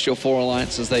some pressure for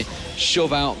Alliance as they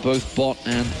shove out both bot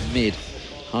and mid.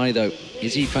 High, though,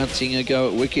 is he fancying a go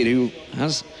at Wickd, who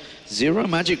has 0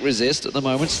 magic resist at the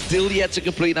moment. Still yet to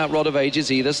complete that Rod of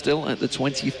Ages either. Still at the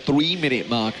 23-minute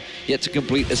mark. Yet to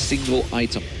complete a single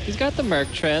item. He's got the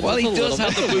Merc Tread. Well, he does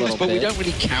have the boots, but we don't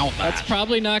really count that. That's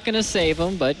probably not going to save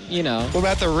him, but, you know. What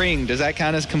about the ring? Does that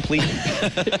count as complete?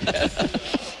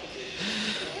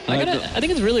 I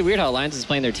think it's really weird how Alliance is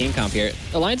playing their team comp here.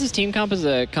 Alliance's team comp is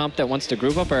a comp that wants to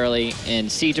group up early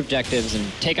and siege objectives and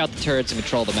take out the turrets and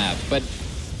control the map. But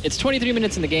it's 23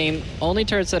 minutes in the game. Only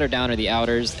turrets that are down are the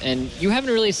outers, and you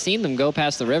haven't really seen them go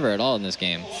past the river at all in this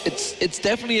game. It's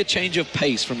definitely a change of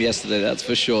pace from yesterday, that's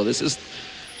for sure.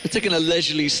 They're taking a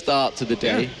leisurely start to the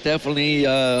day. Yeah. Definitely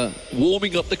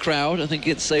warming up the crowd, I think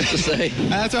it's safe to say.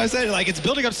 That's what I said. Like, it's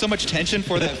building up so much tension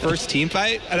for that first team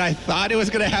fight, and I thought it was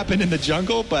going to happen in the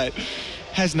jungle, but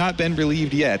has not been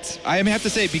relieved yet. I have to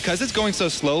say, because it's going so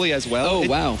slowly as well. Oh,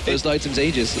 wow. First items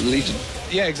Aegis, Legion.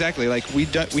 Yeah, exactly. Like, we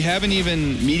haven't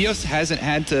even... Meteos hasn't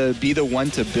had to be the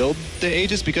one to build the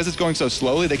Aegis because it's going so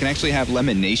slowly. They can actually have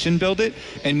LemonNation build it,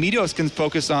 and Meteos can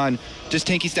focus on just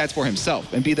tanky stats for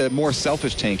himself and be the more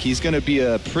selfish tank. He's going to be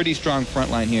a pretty strong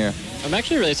front line here. I'm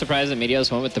actually really surprised that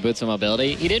Meteos went with the boots of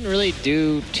mobility. He didn't really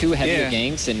do too heavy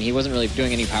ganks, and he wasn't really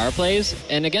doing any power plays.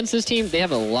 And against this team, they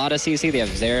have a lot of CC. They have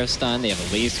Xerath stun, they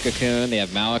have Elise Cocoon, they have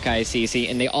Maokai CC,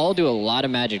 and they all do a lot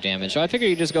of magic damage. So I figure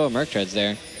you just go with Merc Treads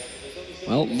there.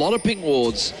 Well, a lot of pink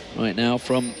wards right now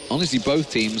from, honestly,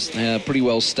 both teams. They're pretty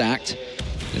well stacked.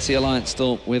 You see Alliance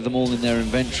still with them all in their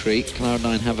inventory.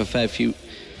 Cloud9 have a fair few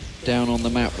down on the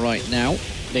map right now.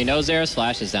 They know Xerath's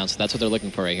flash is down, so that's what they're looking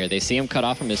for right here. They see him cut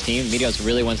off from his team. Meteos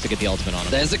really wants to get the ultimate on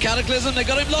him. There's the Cataclysm. They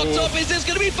got him locked up. Is this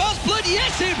going to be fast blood?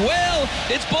 Yes, it will.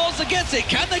 It's Balls that gets it.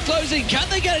 Can they close in? Can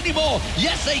they get any more?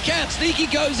 Yes, they can. Sneaky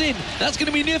goes in. That's going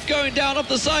to be Nyph going down off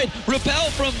the side. Repel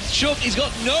from Shook. He's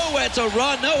got nowhere to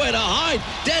run, nowhere to hide.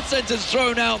 Death Sentence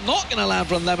thrown out. Not going to land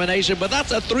from LemonNation, but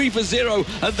that's a 3 for 0,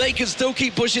 and they can still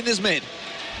keep pushing this mid.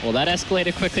 Well, that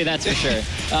escalated quickly, that's for sure.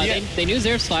 They knew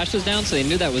Xerath's flash was down, so they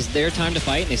knew that was their time to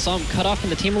fight, and they saw him cut off from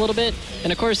the team a little bit.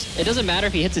 And of course, it doesn't matter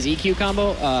if he hits his EQ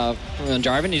combo on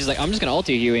Jarvan. He's like, I'm just going to ult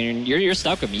you, and you're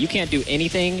stuck with me. You can't do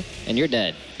anything, and you're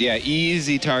dead. Yeah,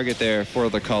 easy target there for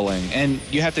the culling. And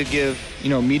you have to give,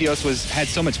 Meteos had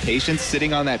so much patience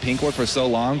sitting on that pink ward for so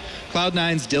long.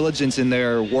 Cloud9's diligence in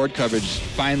their ward coverage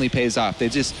finally pays off. They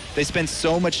spend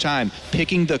so much time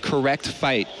picking the correct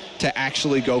fight to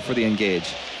actually go for the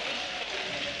engage.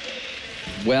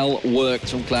 Well worked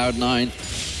from Cloud9.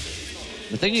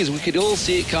 The thing is, we could all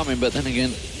see it coming, but then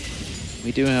again,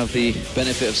 we do have the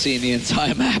benefit of seeing the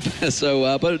entire map.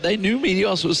 So, but they knew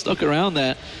Meteos was stuck around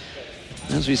there.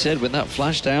 As we said, with that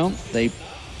flash down, they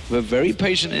were very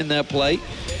patient in their play,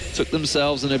 took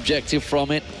themselves an objective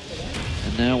from it,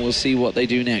 and now we'll see what they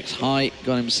do next. Hai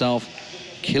got himself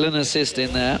killing assist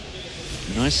in there.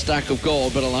 Nice stack of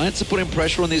gold, but Alliance are putting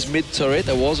pressure on this mid turret.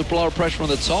 There was a lot of pressure on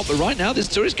the top, but right now this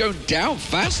turret's going down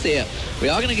fast here. We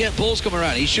are going to get Balls come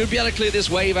around. He should be able to clear this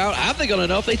wave out. Have they got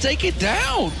enough? They take it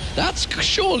down. That's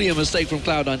surely a mistake from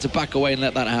Cloud9 to back away and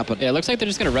let that happen. Yeah, it looks like they're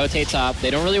just going to rotate top. They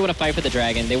don't really want to fight for the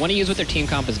dragon. They want to use what their team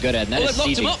comp is good at, and that is they've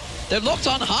locked him up. They've locked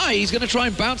on Hai. He's going to try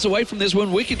and bounce away from this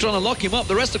one. Wickd trying to lock him up.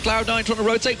 The rest of Cloud9 trying to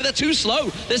rotate, but they're too slow.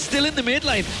 They're still in the mid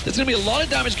lane. There's going to be a lot of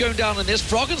damage going down on this.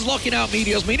 Frogen's locking out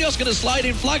Meteos. Meteos going to slide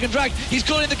in, flag and drag. He's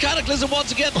calling the Cataclysm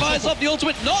once again. Fires up the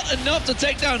ultimate. Not enough to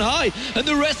take down Hai. And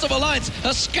the rest of Alliance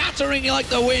are scattering like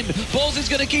the wind. Balls is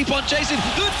going to keep on chasing.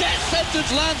 The Death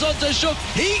Sentence lands onto Shook.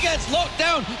 He gets locked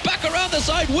down. Back around the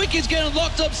side. Wicked's getting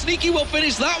locked up. Sneaky will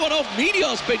finish that one off.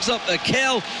 Meteos picks up the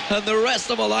kill. And the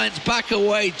rest of Alliance back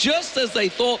away. Just as they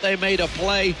thought they made a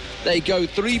play, they go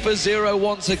 3 for 0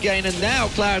 once again. And now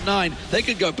Cloud9, they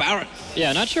could go Baron.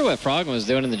 Yeah, not sure what Frogen was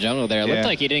doing in the jungle there. It looked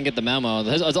like he didn't get the memo.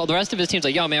 The rest of his team's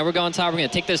like, yo, man, we're going top. We're going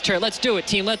to take this turret. Let's do it,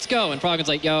 team. Let's go. And Frogen's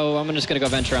like, yo, I'm just going to go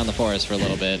venture around the forest for a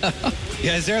little bit.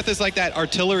 Yeah, Xerath is like that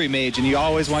artillery mage, and you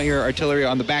always want your artillery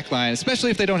on the back line,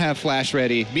 especially if they don't have flash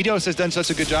ready. Meteos has done such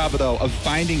a good job, though, of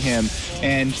finding him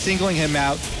and singling him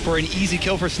out for an easy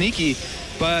kill for Sneaky.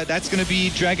 But that's going to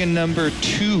be Dragon number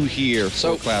 2 here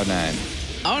for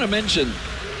Cloud9. I want to mention,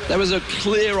 there was a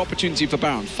clear opportunity for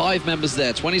Baron. 5 members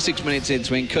there, 26 minutes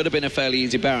into it, could have been a fairly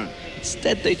easy Baron.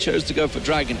 Instead, they chose to go for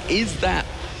Dragon. Is that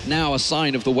now a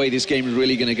sign of the way this game is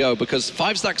really going to go? Because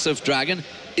 5 stacks of Dragon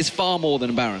is far more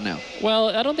than a Baron now. Well,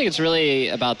 I don't think it's really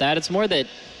about that. It's more that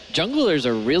junglers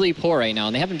are really poor right now,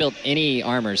 and they haven't built any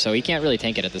armor, so he can't really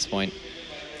tank it at this point.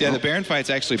 Yeah, the Baron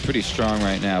fight's actually pretty strong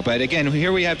right now. But again,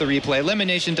 here we have the replay.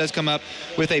 LemonNation does come up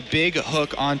with a big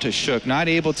hook onto Shook, not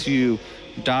able to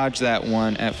dodge that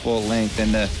one at full length.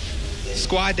 And the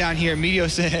squad down here,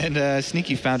 Meteos and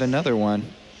Sneaky, found another one.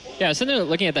 Yeah, I was sitting there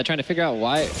looking at that, trying to figure out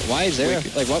why is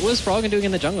Xerath, like, what was Frogen doing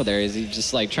in the jungle there? Is he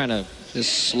just like trying to...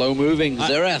 Just slow-moving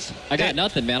Xerath. I got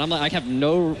nothing, man. I'm like, I have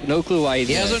no clue why he's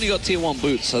He has only got tier 1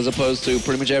 boots, as opposed to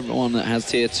pretty much everyone that has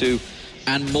tier 2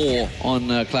 and more on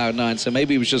Cloud9. So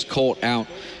maybe he was just caught out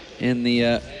in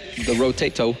the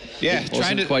rotato. Yeah,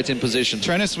 wasn't quite in position.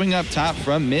 Trying to swing up top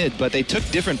from mid, but they took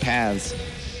different paths.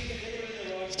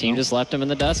 Team just left him in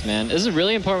the dust, man. This is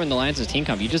really important when the Alliance's team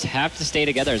comp. You just have to stay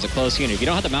together as a close unit. If you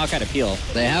don't have the Maokai to peel.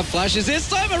 They have flashes this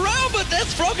time around, but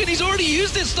that's Frogen. He's already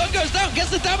used it. Stun goes down, gets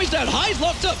the damage down. High's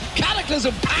locked up.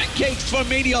 Cataclysm pancakes from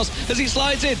Meteos as he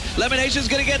slides in. LemonNation's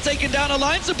going to get taken down.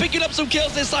 Alliance are picking up some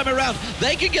kills this time around.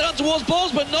 They can get on towards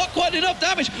balls, but not quite enough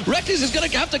damage. Rekkles is going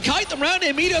to have to kite them around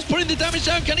here. Meteos putting the damage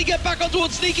down. Can he get back on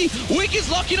towards Sneaky?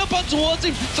 Wickd's locking up on towards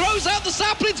him. Throws out the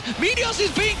saplings. Meteos is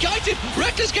being kited.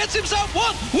 Rekkles gets himself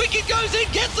one. Wickd goes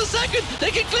in. Gets the second. They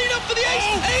can clean up for the ace.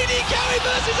 AD carry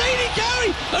versus AD carry.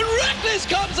 And Rekkles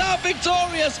comes out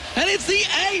victorious. And it's the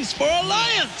ace for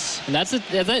Alliance. And that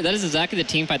is exactly the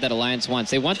team fight that Alliance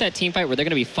wants. They want that team fight where they're going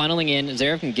to be funneling in.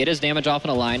 Xerath can get his damage off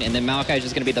on a line. And then Maokai is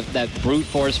just going to be that brute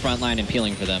force front line and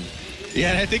peeling for them. Yeah,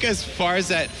 and I think as far as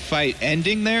that fight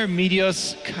ending there,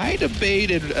 Meteos kind of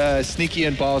baited Sneaky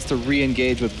and Balls to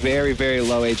re-engage with very, very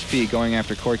low HP going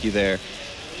after Corki there.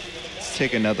 Let's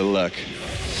take another look.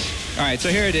 All right, so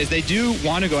here it is. They do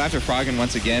want to go after Frogen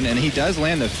once again, and he does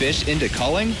land the fish into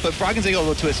culling, but Frogen's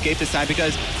able to escape this time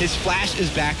because his flash is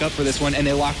back up for this one, and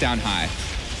they lock down High.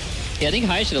 Yeah, I think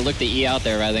High should have looked the E out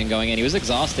there rather than going in. He was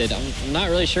exhausted. I'm not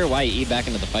really sure why he E back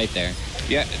into the fight there.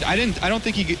 Yeah, I don't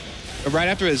think he... Right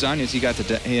after his Zanyas,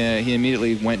 he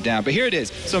immediately went down. But here it is.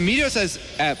 So Meteos is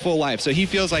at full life, so he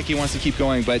feels like he wants to keep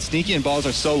going, but Sneaky and Balls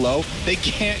are so low, they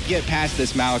can't get past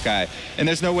this Maokai. And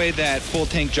there's no way that full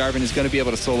tank Jarvan is going to be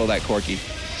able to solo that Corki.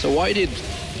 So why did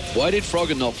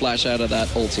Frogen not flash out of that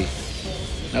ulti?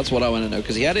 That's what I want to know,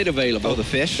 because he had it available. Oh, the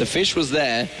fish? The fish was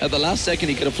there. At the last second,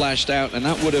 he could have flashed out, and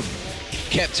that would have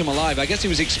kept him alive. I guess he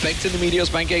was expecting the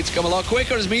Meteos pancake to come a lot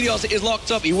quicker as Meteos is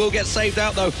locked up. He will get saved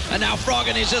out, though. And now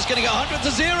Frogen is just going to go 100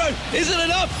 to 0. Is it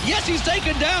enough? Yes, he's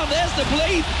taken down. There's the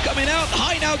bleed coming out.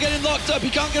 High now getting locked up. He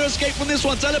can't get an escape from this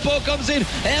one. Teleport comes in.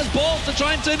 There's Balls to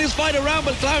try and turn this fight around,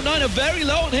 but Cloud9 are very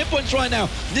low on hit points right now.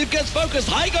 Nyph gets focused.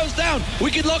 High goes down.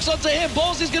 Wickd locks onto him.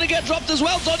 Balls is going to get dropped as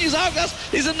well. Sonya's Hourglass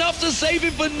is enough to save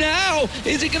him for now.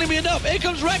 Is it going to be enough? Here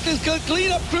comes Rekkles.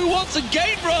 Clean up crew once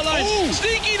again for Alliance. Ooh.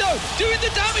 Sneaky, though, doing the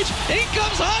damage. In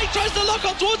comes High, tries to lock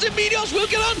on towards him. Meteos will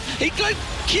get on.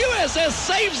 QSS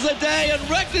saves the day, and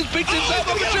Rekkles picks himself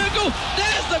up a trickle.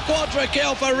 There's the quadra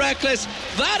kill for Rekkles.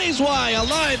 That is why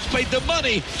Alliance paid the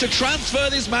money to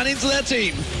transfer this man into their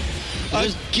team.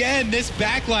 Again, this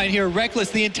backline here,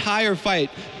 Rekkles the entire fight,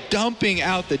 dumping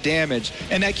out the damage,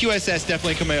 and that QSS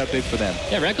definitely coming up big for them.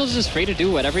 Yeah, Rekkles is just free to do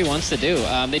whatever he wants to do.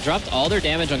 They dropped all their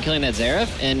damage on killing that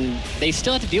Xerath, and they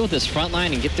still have to deal with this front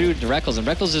line and get through to Rekkles, and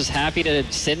Rekkles is happy to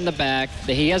sit in the back.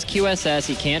 He has QSS,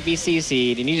 he can't be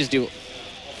CC'd, and he just do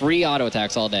free auto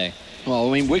attacks all day. Well,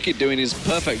 I mean, Wickd doing his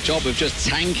perfect job of just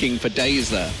tanking for days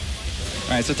there. All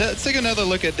right, so let's take another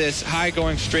look at this. High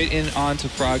going straight in onto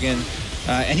Frogen.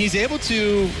 And he's able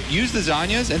to use the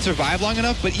Zanyas and survive long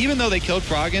enough, but even though they killed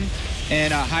Frogen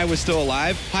and High was still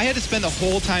alive, High had to spend the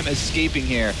whole time escaping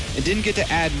here and didn't get to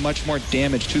add much more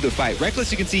damage to the fight.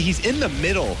 Rekkles, you can see he's in the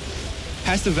middle,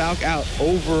 has to Valk out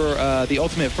over the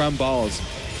ultimate from Balls.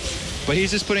 But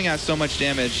he's just putting out so much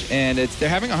damage, and they're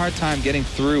having a hard time getting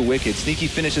through Wickd. Sneaky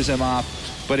finishes him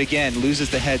off, but again,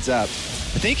 loses the heads up.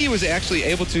 I think he was actually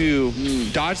able to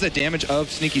dodge the damage of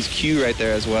Sneaky's Q right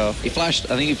there as well. He flashed,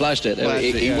 I think he flashed it.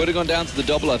 He would have gone down to the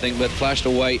double, I think, but flashed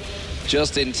away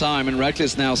just in time. And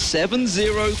Rekkles now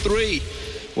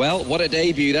 7-0-3. Well, what a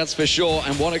debut, that's for sure,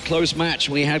 and what a close match.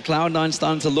 We had Cloud9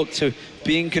 starting to look to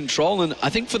be in control, and I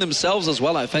think for themselves as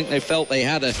well, I think they felt they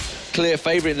had a clear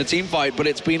favorite in the team fight, but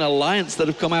it's been Alliance that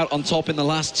have come out on top in the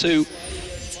last two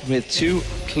with two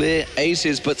clear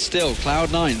aces, but still,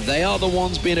 Cloud9, they are the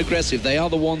ones being aggressive. They are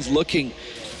the ones looking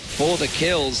for the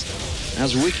kills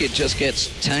as Wickd just gets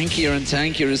tankier and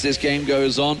tankier as this game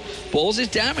goes on. Balls'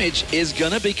 damage is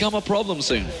going to become a problem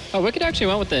soon. Oh, Wickd actually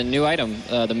went with the new item,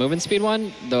 the movement speed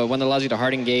one, the one that allows you to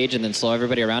hard engage and then slow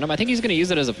everybody around him. I think he's going to use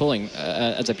it as a peeling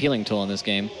tool in this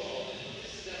game.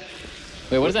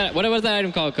 Wait, what is that? What was that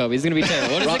item called, Kobe? He's going to be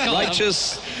terrible. What is it called?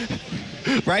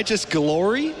 Righteous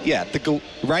Glory? Yeah, the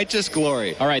Righteous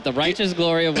Glory. All right, the Righteous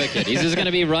Glory of Wickd. He's just going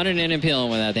to be running in and peeling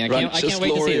with that thing. I can't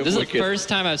wait to see it. This is the first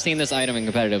time I've seen this item in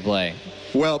competitive play.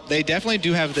 Well, they definitely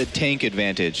do have the tank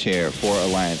advantage here for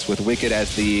Alliance, with Wickd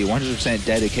as the 100%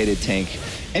 dedicated tank.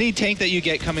 Any tank that you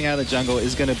get coming out of the jungle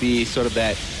is going to be sort of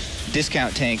that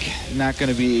discount tank, not going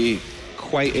to be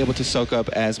quite able to soak up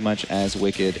as much as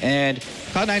Wickd. And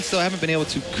Cloud9 still haven't been able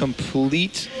to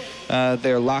complete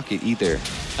their locket either.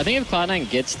 I think if Cloud9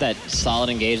 gets that solid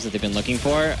engage that they've been looking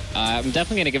for, I'm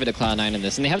definitely going to give it to Cloud9 in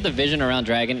this. And they have the vision around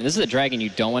Dragon. This is a Dragon you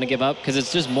don't want to give up because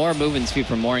it's just more movement speed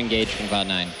for more engage from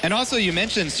Cloud9. And also you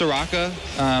mentioned Soraka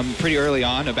pretty early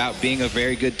on about being a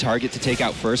very good target to take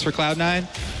out first for Cloud9.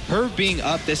 Her being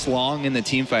up this long in the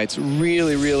team fights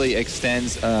really, really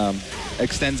extends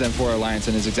them for Alliance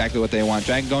and is exactly what they want.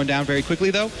 Dragon going down very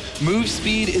quickly though. Move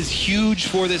speed is huge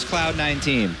for this Cloud9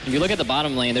 team. If you look at the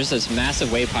bottom lane, there's this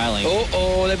massive wave piling.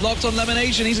 Oh, they've locked on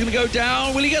LemonNation. He's going to go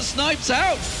down. Will he get sniped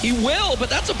out? He will, but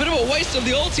that's a bit of a waste of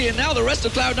the ulti. And now the rest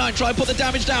of Cloud9 try and put the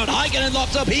damage down. High getting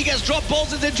locked up. He gets dropped.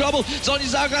 Balls is in trouble.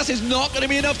 Zonya's hourglass is not going to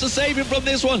be enough to save him from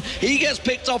this one. He gets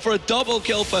picked off for a double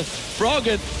kill for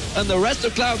Frogen. And the rest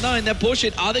of Cloud9, they're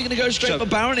pushing. Are they going to go straight for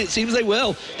Baron? It seems they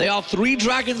will. They are 3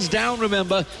 dragons down,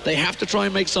 remember. They have to try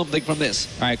and make something from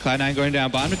this. All right, Cloud9 going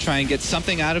down bottom to try and get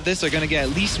something out of this. They're going to get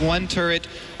at least 1 turret.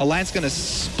 Alliance going to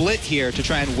split here to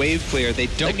try and wave clear. They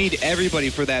don't need everybody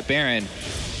for that Baron.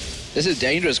 This is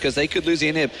dangerous because they could lose the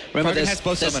inhib. Remember, has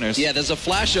both summoners. Yeah, there's a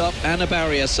flash up and a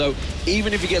barrier, so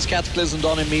even if he gets Cataclysmed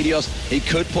on in Meteos, he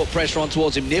could put pressure on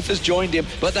towards him. Nyph has joined him,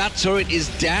 but that turret is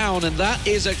down, and that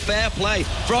is a fair play.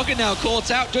 Frogen now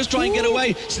caught out, just try and get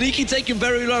away. Sneaky taken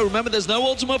very low. Remember, there's no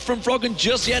ultimate from Frogen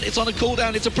just yet. It's on a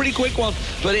cooldown. It's a pretty quick one,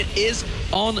 but it is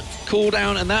on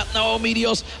cooldown, and that, no,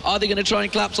 Meteos, are they going to try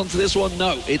and collapse onto this one?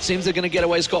 No, it seems they're going to get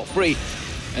away scot-free.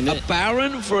 And a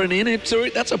Baron for an inhib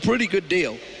turret, that's a pretty good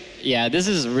deal. Yeah, this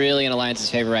is really in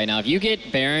Alliance's favor right now. If you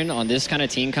get Baron on this kind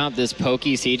of team comp, this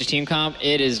pokey Siege team comp,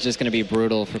 it is just going to be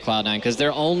brutal for Cloud9 because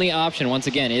their only option, once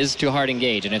again, is to hard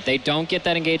engage. And if they don't get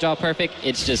that engage all perfect,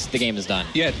 it's just the game is done.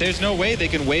 Yeah, there's no way they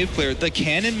can wave clear. The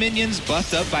cannon minions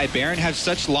buffed up by Baron have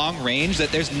such long range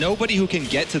that there's nobody who can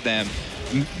get to them.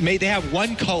 They have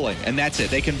 1 culling, and that's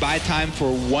it. They can buy time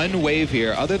for 1 wave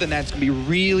here. Other than that, it's going to be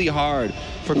really hard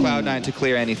for Cloud9 to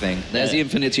clear anything. There's the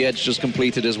Infinity Edge just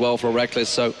completed as well for Rekkles,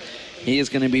 so he is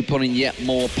going to be putting yet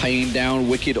more pain down.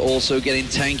 Wickd also getting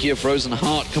tankier. Frozen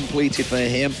Heart completed for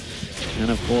him. And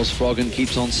of course, Frogen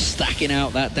keeps on stacking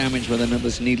out that damage with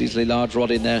another needlessly large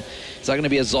rod in there. Is that going to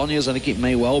be a Zonya's? I think it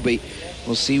may well be.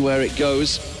 We'll see where it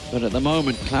goes. But at the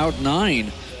moment,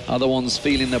 Cloud9 are the ones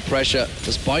feeling the pressure,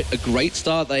 despite a great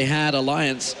start they had.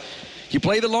 Alliance, you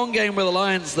play the long game with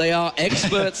Alliance, they are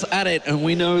experts at it, and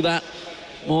we know that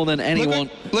more than anyone.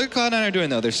 Look what Cloud9 are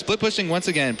doing though. They're split pushing once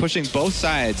again, pushing both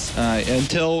sides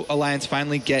until Alliance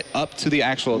finally get up to the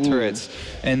actual turrets,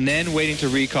 and then waiting to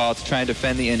recall to try and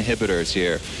defend the inhibitors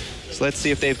here. So let's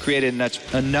see if they've created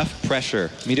enough pressure.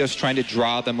 Meteos trying to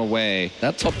draw them away.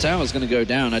 That top tower is going to go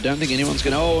down. I don't think anyone's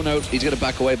going to... Oh, no, he's going to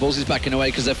back away. Balls is backing away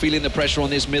because they're feeling the pressure on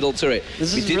this middle turret.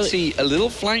 We did see a little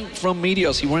flank from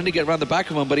Meteos. He wanted to get around the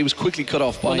back of him, but he was quickly cut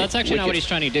off by Well, that's actually Wickd. not what he's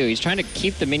trying to do. He's trying to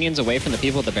keep the minions away from the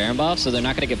people with the Baron buff, so they're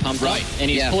not going to get pumped up. And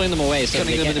he's pulling them away so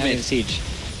they can't have any siege.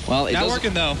 Well, it not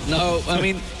working though. No, I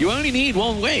mean, you only need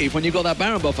 1 wave when you've got that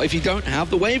Baron buff if you don't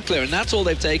have the wave clear, and that's all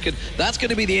they've taken. That's going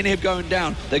to be the inhib going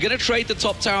down. They're going to trade the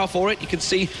top tower for it. You can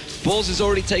see Balls has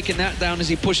already taken that down as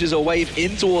he pushes a wave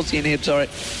in towards the inhib turret,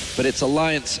 but it's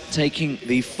Alliance taking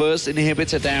the first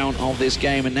inhibitor down of this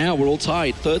game, and now we're all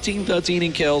tied. 13-13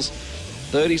 in kills,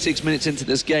 36 minutes into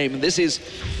this game, and this is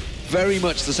very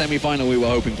much the semi-final we were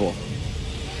hoping for.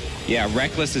 Yeah,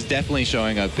 Rekkles is definitely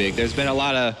showing up big. There's been a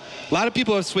lot of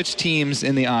people have switched teams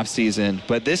in the off season,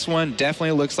 but this one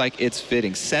definitely looks like it's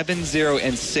fitting.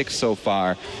 7-0-6 so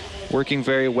far, working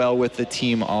very well with the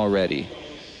team already.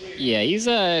 Yeah, he's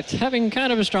having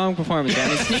kind of a strong performance. I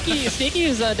mean, Sneaky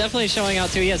is definitely showing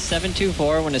out too. He has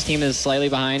 7-2-4 when his team is slightly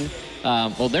behind.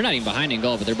 Well, they're not even behind in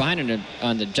gold, but they're behind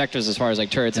on the objectives as far as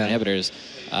like turrets and inhibitors.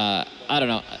 I don't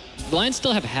know. The Lions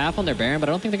still have half on their Baron, but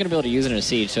I don't think they're going to be able to use it in a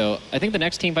siege. So I think the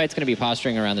next team fight's going to be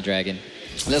posturing around the Dragon.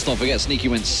 Let's not forget, Sneaky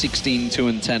went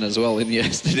 16-2-10 as well in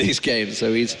yesterday's game.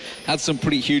 So he's had some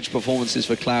pretty huge performances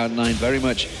for Cloud9, very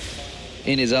much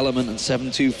in his element. And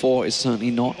 7-2-4 is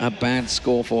certainly not a bad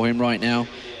score for him right now.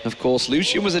 Of course,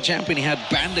 Lucian was a champion he had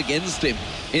banned against him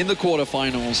in the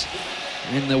quarterfinals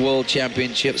in the World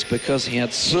Championships because he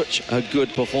had such a good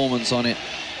performance on it.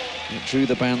 It drew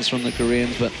the bans from the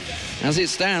Koreans, but as it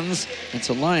stands, it's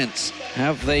Alliance.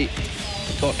 Have they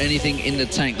got anything in the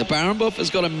tank? The Baron buff has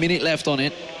got a minute left on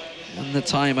it, and the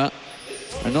timer.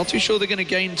 I'm not too sure they're going to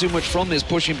gain too much from this,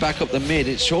 pushing back up the mid.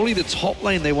 It's surely the top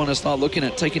lane they want to start looking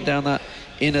at, taking down that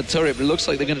inner turret, but it looks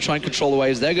like they're going to try and control the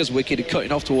waves. There goes Wickd,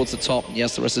 cutting off towards the top. And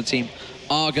yes, the rest of the team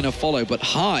are going to follow, but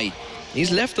High, he's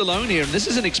left alone here, and this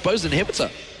is an exposed inhibitor.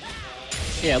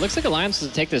 Yeah, it looks like Alliance will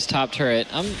take this top turret.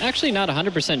 I'm actually not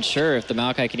 100% sure if the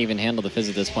Maokai can even handle the Fizz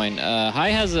at this point. Hai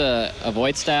has a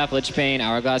Void Staff, Lich Bane,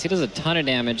 Hourglass. He does a ton of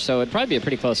damage, so it'd probably be a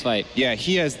pretty close fight. Yeah,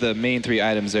 he has the main 3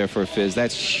 items there for Fizz.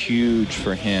 That's huge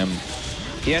for him.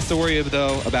 He has to worry,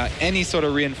 though, about any sort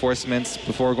of reinforcements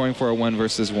before going for a 1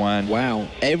 versus 1. Wow,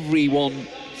 everyone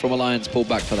from Alliance pulled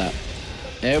back for that.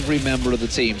 Every member of the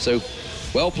team. So,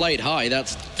 well played, Hai.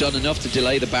 That's done enough to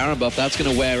delay the Baron buff. That's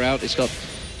going to wear out. It's got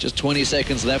just 20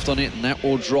 seconds left on it, and that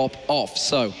will drop off.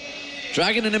 So,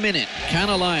 Dragon in a minute. Can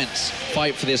Alliance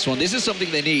fight for this one? This is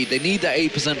something they need. They need that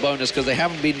 8% bonus because they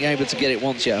haven't been able to get it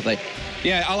once yet, have they?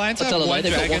 Yeah, Alliance have one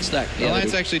dragon.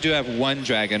 Alliance actually do have 1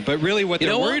 dragon, but really what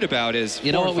they're worried about is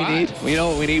 4 what we need? You know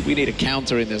what we need? We need a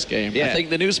counter in this game. Yeah. I think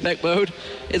the new spec mode,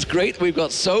 it's great. We've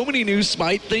got so many new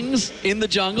smite things in the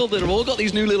jungle that have all got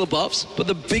these new little buffs, but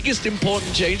the biggest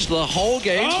important change to the whole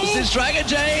game was this dragon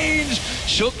change.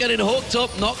 Shook getting hooked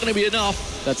up, not going to be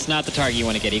enough. That's not the target you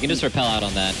want to get. You can just repel out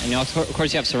on that. And of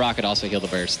course you have Soraka to also heal the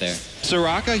burst there.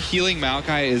 Soraka healing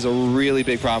Maokai is a really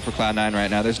big problem for Cloud9 right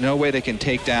now. There's no way they can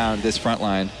take down this front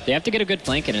line. They have to get a good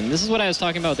flank in, and this is what I was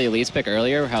talking about with the Elise pick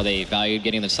earlier, how they valued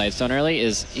getting the Sightstone early,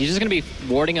 is he's just going to be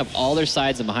warding up all their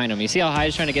sides and behind him. You see how Hai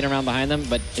is trying to get around behind them,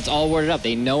 but it's all warded up.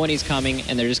 They know when he's coming,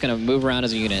 and they're just going to move around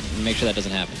as a unit and make sure that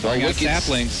doesn't happen. Well,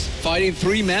 Wickd's fighting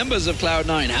 3 members of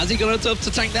Cloud9. Has he got enough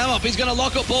to tank them up? He's going to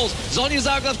lock up balls. Zonya's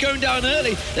Hourglass going down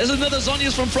early. There's another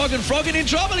Zonya's from Frogen. Frogen in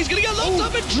trouble. He's going to get locked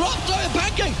up and dropped by a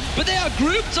pancake, but they are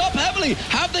grouped up heavily.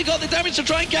 Have they got the damage to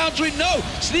try and counter it? No.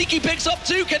 Sneaky picks up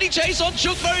 2. Can he chase on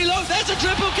Shook very low? There's a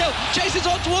triple kill. Chases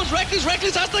on towards Rekkles.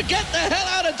 Rekkles has to get the hell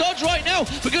out of dodge right now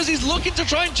because he's looking to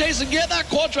try and chase and get that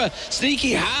Quadra.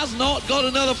 Sneaky has not got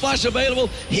another flash available.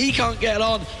 He can't get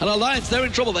on. And Alliance, they're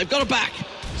in trouble. They've got it back.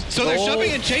 So they're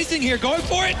shoving and chasing here, going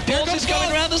for it. Balls is going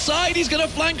around the side. He's going to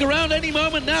flank around any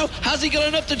moment now. Has he got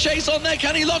enough to chase on there?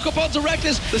 Can he lock up onto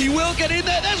Rekkles? He will get in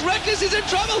there. There's Rekkles. He's in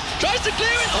trouble. Tries to clear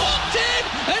it. Hooked in.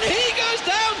 And he goes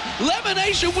down.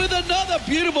 LemonNation with another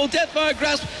beautiful Deathfire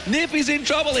grasp. Nyph is in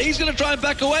trouble. He's going to try and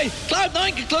back away.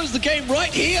 Cloud9 can close the game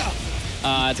right here.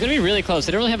 It's going to be really close.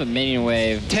 They don't really have a minion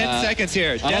wave. 10 seconds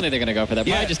here. I don't think they're going to go for that.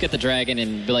 Probably just get the dragon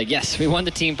and be like, yes, we won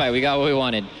the team fight. We got what we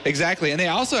wanted. Exactly. And they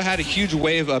also had a huge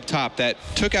wave up top that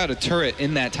took out a turret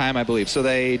in that time, I believe. So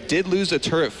they did lose a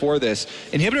turret for this.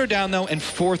 Inhibitor down, though, and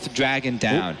 4th dragon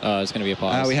down. Oh, it's going to be a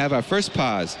pause. We have our first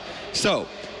pause. So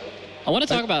I want to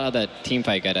talk about how that team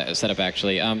fight got set up,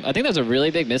 actually. I think that was a really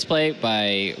big misplay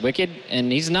by Wickd,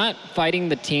 and he's not fighting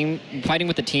with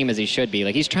the team as he should be.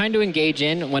 Like, he's trying to engage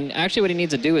in when actually what he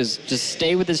needs to do is just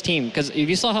stay with his team. Because if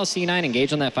you saw how C9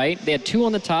 engaged on that fight, they had 2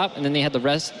 on the top, and then they had the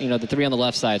rest, the 3 on the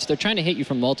left side. So they're trying to hit you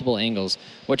from multiple angles,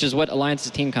 which is what Alliance's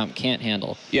team comp can't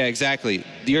handle. Yeah, exactly.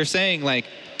 You're saying, like,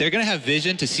 they're going to have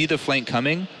vision to see the flank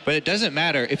coming, but it doesn't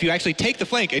matter if you actually take the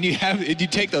flank and you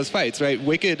take those fights, right?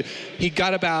 Wickd, he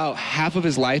got about half of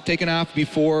his life taken off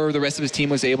before the rest of his team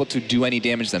was able to do any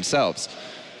damage themselves.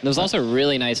 There was also a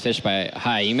really nice fish by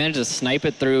Hai. He managed to snipe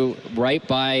it through right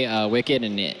by Wickd,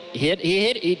 and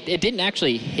it didn't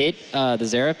actually hit the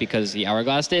Xerath because he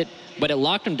hourglassed it, but it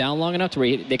locked him down long enough to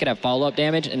where they could have follow-up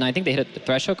damage, and I think they hit the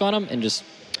Thresh hook on him and just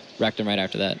wrecked him right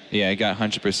after that. Yeah, he got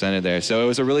 100%ed there. So it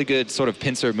was a really good sort of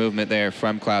pincer movement there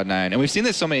from Cloud9. And we've seen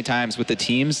this so many times with the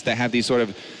teams that have these sort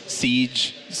of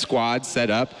siege squads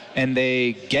set up, and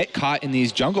they get caught in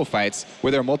these jungle fights where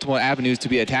there are multiple avenues to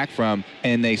be attacked from,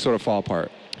 and they sort of fall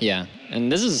apart. Yeah,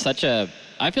 and this is such a...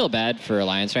 I feel bad for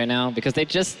Alliance right now because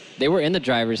they were in the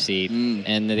driver's seat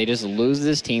and they just lose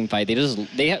this team fight.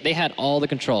 They had all the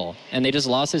control and they just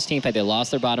lost this team fight. They lost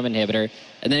their bottom inhibitor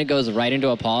and then it goes right into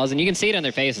a pause and you can see it on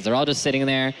their faces. They're all just sitting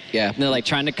there. Yeah. And they're like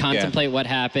trying to contemplate what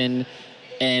happened,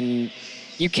 and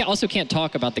you also can't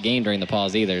talk about the game during the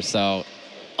pause either. So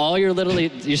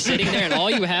you're sitting there and all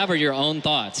you have are your own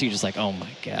thoughts. You're just like, oh my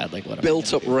God, like what?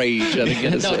 Built up rage, I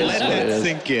think. Let it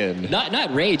sink in.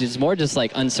 Not rage, it's more just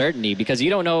like uncertainty because you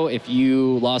don't know if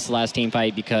you lost the last team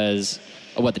fight because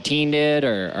of what the team did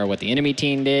or what the enemy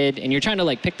team did, and you're trying to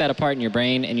like pick that apart in your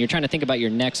brain and you're trying to think about your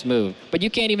next move. But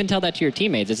you can't even tell that to your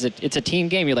teammates. It's a team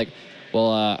game. You're like,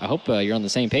 well, I hope you're on the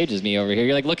same page as me over here.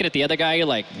 You're like looking at the other guy. You're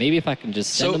like, maybe if I can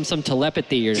just send him some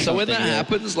telepathy or something. So when that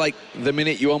happens, like the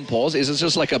minute you unpause, is it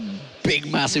just like a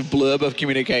big, massive blurb of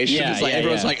communication? Yeah, it's like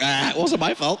everyone's like, it wasn't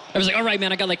my fault. I was like, all right,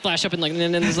 man, I got like flash up and like, and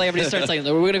then like everybody starts like,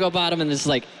 we're gonna go bottom, and it's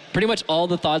like pretty much all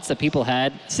the thoughts that people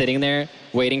had sitting there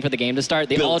waiting for the game to start,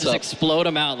 they all just explode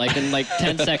them out like in like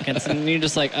 10 seconds, and you're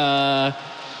just like,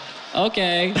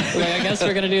 okay, well, I guess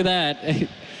we're gonna do that.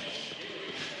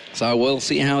 So we'll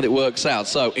see how it works out.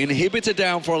 So inhibitor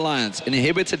down for Alliance,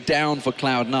 inhibitor down for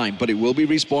Cloud9, but it will be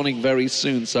respawning very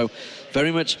soon. So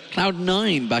very much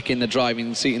Cloud9 back in the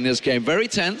driving seat in this game. Very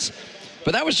tense,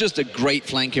 but that was just a great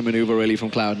flanking maneuver really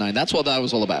from Cloud9. That's what that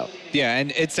was all about. Yeah,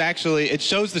 and it's actually, it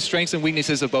shows the strengths and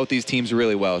weaknesses of both these teams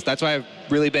really well. That's why I've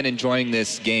really been enjoying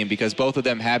this game, because both of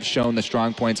them have shown the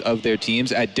strong points of their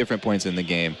teams at different points in the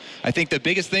game. I think the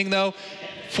biggest thing though,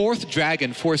 4th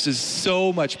Dragon forces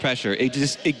so much pressure. It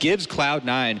gives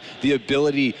Cloud9 the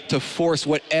ability to force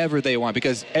whatever they want,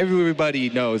 because everybody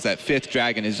knows that 5th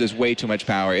Dragon is just way too much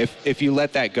power. If you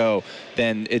let that go,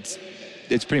 then it's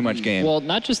pretty much game. Well,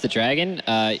 not just the Dragon.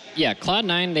 Yeah,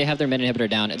 Cloud9, they have their mid inhibitor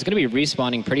down. It's going to be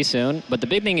respawning pretty soon. But the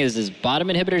big thing is bottom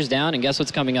inhibitor's down, and guess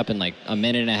what's coming up in like a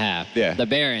minute and a half? Yeah. The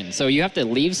Baron. So you have to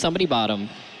leave somebody bottom,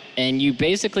 and you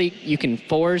can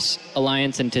force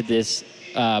Alliance into this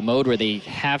mode where they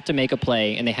have to make a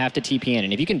play and they have to TP in.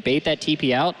 And if you can bait that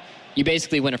TP out, you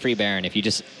basically win a free Baron if you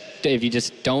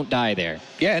just don't die there.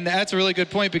 Yeah, and that's a really good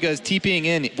point, because TPing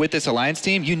in with this Alliance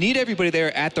team, you need everybody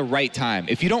there at the right time.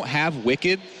 If you don't have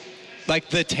Wicked, like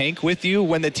the tank with you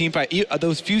when the team fight,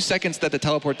 those few seconds that the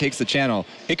teleport takes the channel,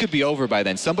 it could be over by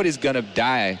then. Somebody's gonna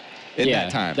die in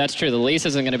that time. That's true. The Elise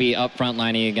isn't going to be up front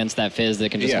lining against that Fizz that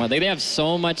can just they have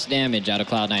so much damage out of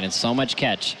Cloud9 and so much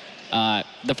catch.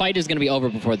 The fight is going to be over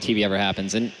before the TV ever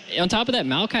happens. And on top of that,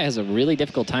 Maokai has a really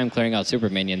difficult time clearing out super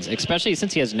minions, especially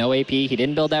since he has no AP. He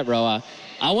didn't build that Roa.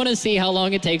 I want to see how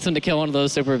long it takes him to kill one of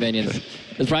those super minions.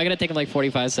 It's probably going to take him like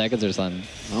 45 seconds or something.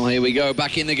 Well, here we go.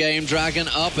 Back in the game. Dragon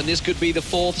up, and this could be the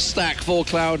 4th stack for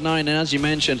Cloud9. And as you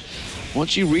mentioned,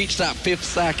 once you reach that 5th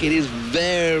stack, it is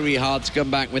very hard to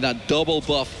come back with that double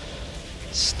buff.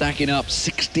 Stacking up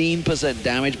 16%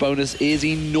 damage bonus is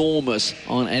enormous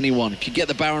on anyone. If you get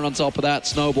the Baron on top of that,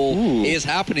 snowball is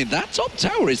happening. That top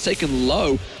tower is taken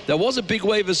low. There was a big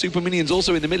wave of super minions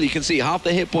also in the middle. You can see half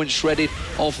the hit points shredded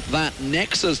off that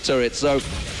Nexus turret. So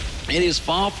it is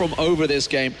far from over this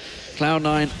game.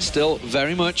 Cloud9 still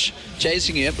very much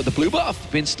chasing it, but the blue buff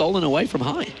been stolen away from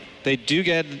High. They do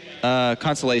get a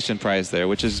consolation prize there,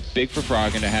 which is big for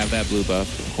Frogen to have that blue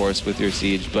buff, of course, with your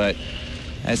siege. But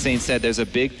as Saint said, there's a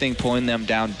big thing pulling them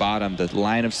down bottom. The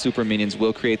line of super minions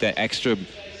will create that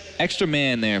extra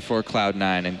man there for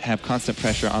Cloud9 and have constant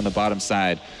pressure on the bottom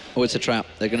side. Oh, it's a trap.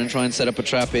 They're going to try and set up a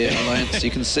trap here, Alliance,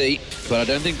 you can see. But I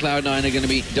don't think Cloud9 are going to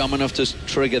be dumb enough to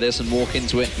trigger this and walk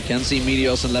into it. You can see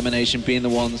Meteos and LemonNation being the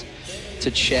ones to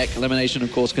check. LemonNation,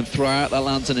 of course, can throw out that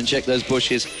lantern and check those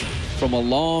bushes from a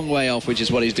long way off, which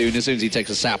is what he's doing. As soon as he takes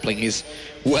a sapling, he's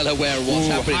well aware of what's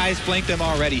happening. High's flanked them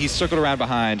already. He's circled around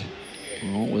behind.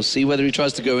 Well, we'll see whether he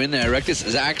tries to go in there. Rekkles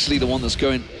is actually the one that's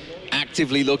going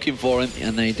actively looking for him,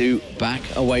 and they do back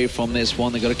away from this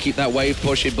one. They've got to keep that wave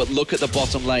pushing, but look at the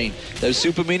bottom lane. Those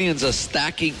super minions are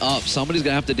stacking up. Somebody's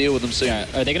going to have to deal with them soon. Yeah.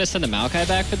 Are they going to send the Maokai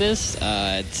back for this?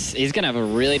 He's going to have a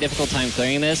really difficult time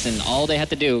clearing this, and all they have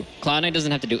to do, Cloud9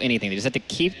 doesn't have to do anything. They just have to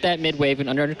keep that mid wave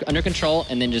under control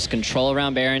and then just control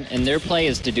around Baron, and their play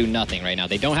is to do nothing right now.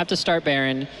 They don't have to start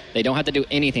Baron. They don't have to do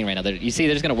anything right now. You see,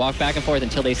 they're just going to walk back and forth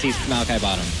until they see Maokai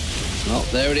bottom. Well,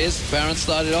 there it is. Baron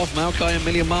started off. Maokai a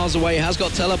million miles away. Has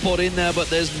got teleport in there, but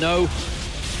there's no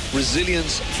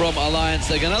resilience from Alliance.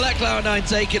 They're going to let Cloud9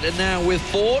 take it, and now with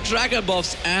 4 Dragon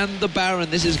buffs and the Baron,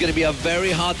 this is going to be a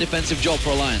very hard defensive job for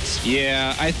Alliance.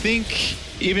 Yeah, I think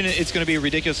even it's going to be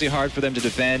ridiculously hard for them to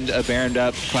defend a Baroned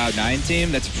up Cloud9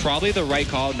 team. That's probably the right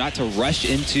call, not to rush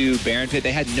into Baron Pit.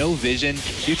 They had no vision.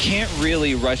 You can't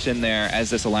really rush in there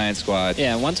as this Alliance squad.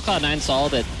 Yeah, once Cloud9 saw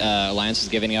that Alliance was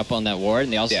giving up on that ward,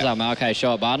 and they also saw Maokai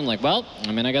show up bottom, like, well,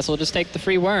 I mean, I guess we'll just take the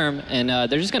free worm. And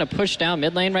they're just going to push down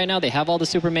mid lane right now. They have all the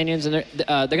super minions, and they're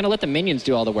going to let the minions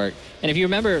do all the work. And if you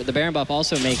remember, the Baron buff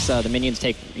also makes the minions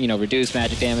take, reduce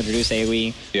magic damage, reduce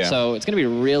AoE. Yeah. So it's going to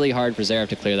be really hard for Xerath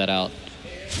to clear that out.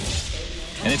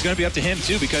 And it's going to be up to him,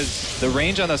 too, because the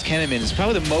range on those cannon minions is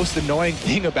probably the most annoying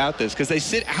thing about this, because they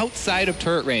sit outside of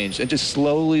turret range and just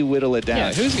slowly whittle it down.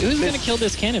 Yeah, who's going to kill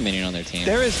this cannon minion on their team?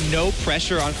 There is no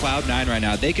pressure on Cloud9 right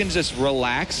now. They can just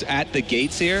relax at the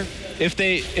gates here. If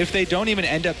they don't even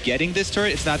end up getting this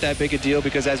turret, it's not that big a deal,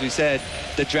 because as we said,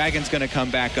 the Dragon's going to come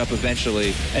back up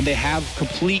eventually, and they have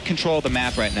complete control of the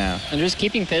map right now. And just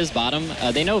keeping Fizz bottom,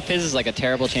 they know Fizz is like a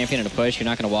terrible champion in a push. You're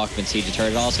not going to walk up and siege a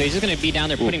turret at all, so he's just going to be down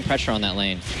there putting pressure on that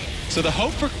lane. So the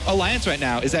hope for Alliance right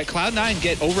now is that Cloud9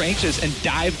 get over anxious and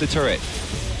dive the turret.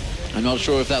 I'm not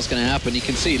sure if that's going to happen. You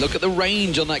can see, look at the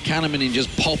range on that Cannon and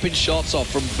just popping shots off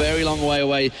from very long way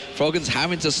away. Frogen's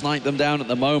having to snipe them down at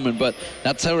the moment, but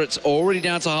that turret's already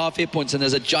down to half hit points, and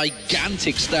there's a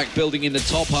gigantic stack building in the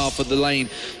top half of the lane.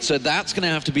 So that's going to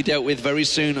have to be dealt with very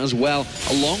soon as well,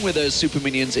 along with those super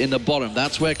minions in the bottom.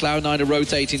 That's where Cloud9 are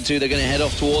rotating to. They're going to head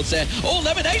off towards there. Oh,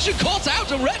 LemonNation caught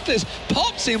out, and Rekkles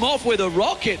pops him off with a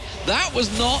rocket. That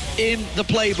was not in the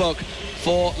playbook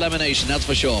for LemonNation, that's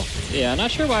for sure. Yeah, I'm not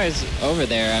sure why he's over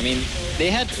there. I mean,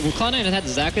 Cloud9 had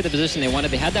exactly the position they wanted.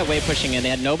 They had that wave pushing in. They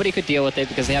had nobody could deal with it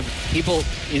because they have people.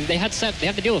 They have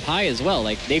to deal with high as well.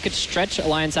 Like, they could stretch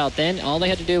Alliance out then. All they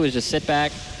had to do was just sit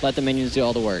back, let the minions do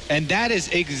all the work. And that is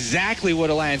exactly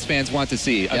what Alliance fans want to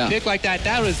see. A pick like that,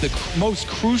 that was the most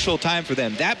crucial time for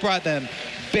them. That brought them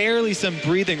barely some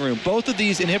breathing room. Both of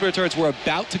these inhibitor turrets were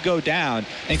about to go down,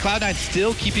 and Cloud9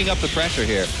 still keeping up the pressure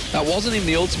here. That wasn't in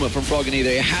the ultimate from Frogen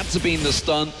either. It had to be in the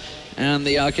stun, and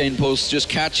the Arcane Pulse just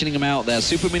catching him out there.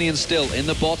 Super Minions still in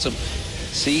the bottom.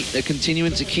 See, they're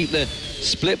continuing to keep the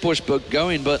split push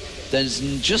going, but there's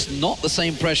just not the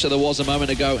same pressure there was a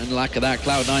moment ago, and lack of that,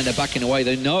 Cloud9, they're backing away.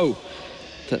 They know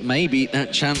that maybe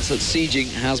that chance at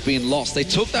sieging has been lost. They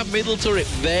took that middle turret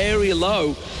very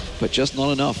low, but just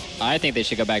not enough. I think they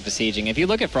should go back to sieging. If you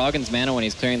look at Frogen's mana when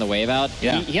he's clearing the wave out, he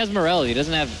has Morello. He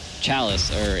doesn't have Chalice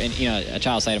or a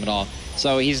Chalice item at all.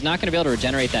 So he's not going to be able to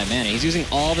regenerate that mana. He's using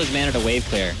all of his mana to wave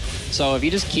clear. So if you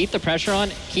just keep the pressure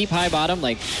on, keep high bottom,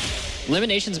 like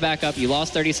LemonNation's back up. You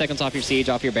lost 30 seconds off your siege,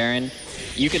 off your Baron.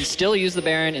 You can still use the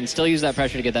Baron and still use that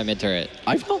pressure to get that mid turret.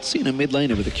 I've not seen a mid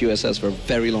laner with a QSS for a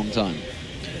very long time.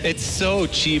 It's so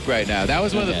cheap right now. That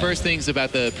was one of the first things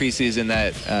about the preseason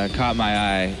that caught my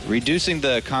eye. Reducing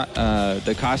the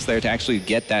cost there to actually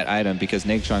get that item, because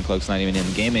Negatron Cloak's not even in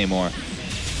the game anymore.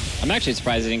 I'm actually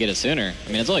surprised they didn't get it sooner.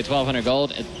 I mean, it's only 1,200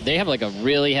 gold. They have like a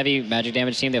really heavy magic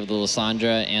damage team. They have the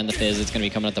Lissandra and the Fizz that's going to be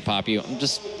coming up to pop you.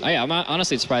 I'm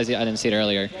honestly surprised I didn't see it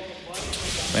earlier.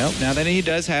 Well, now that he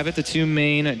does have it, the two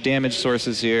main damage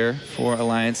sources here for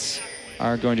Alliance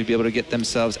are going to be able to get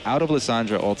themselves out of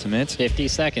Lissandra ultimate. 50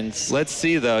 seconds. Let's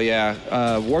see, though,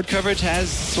 ward coverage has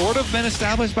sort of been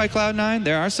established by Cloud9.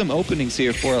 There are some openings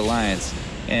here for Alliance,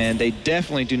 and they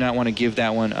definitely do not want to give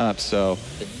that one up, so...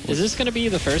 Is this going to be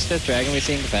the first 5th dragon we've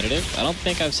seen competitive? I don't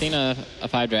think I've seen a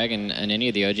 5 dragon in any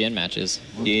of the OGN matches.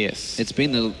 Yes. It's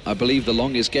been, I believe, the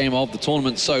longest game of the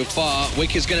tournament so far.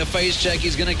 Wickd's going to phase check.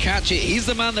 He's going to catch it. He's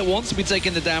the man that wants to be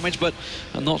taking the damage, but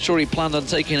I'm not sure he planned on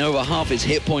taking over half his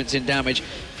hit points in damage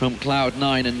from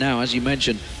Cloud9. And now, as you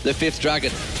mentioned, the 5th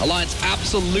dragon. Alliance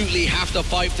absolutely have to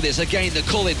fight for this. Again, the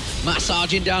Cullen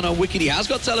massaging down on Wickd. He has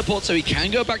got teleport, so he can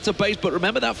go back to base, but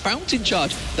remember that fountain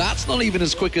charge. That's not even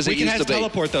as quick as it used to be.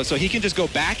 Teleport, though, so he can just go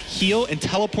back, heal, and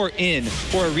teleport in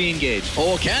for a re-engage.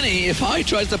 Or can he? If I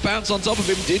tries to bounce on top of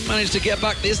him, didn't manage to get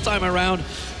back this time around,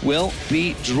 will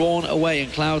be drawn away.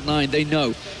 And Cloud9, they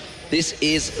know this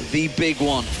is the big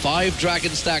one. 5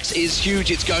 dragon stacks is huge.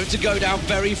 It's going to go down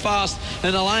very fast.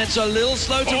 And Alliance are a little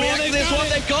slow to react to this one.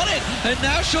 They've got it. And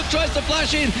now Shook tries to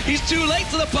flash in. He's too late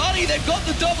to the party. They've got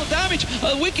the double damage.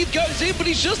 Wickd goes in, but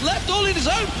he's just left all in his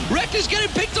own. Rekkles getting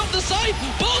picked off the side.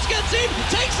 Balls gets in,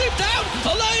 takes him down.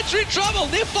 Alliance are in trouble.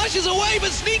 Nyph flashes away,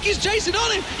 but Sneaky's chasing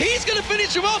on him. He's going to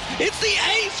finish him off. It's the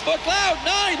ace for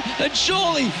Cloud9. And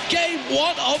surely game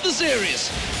 1 of the series.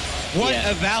 What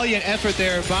a valiant effort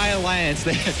there by Alliance.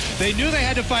 They knew they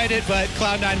had to fight it, but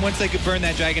Cloud9, once they could burn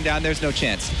that dragon down, there's no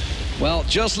chance. Well,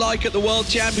 just like at the World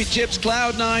Championships,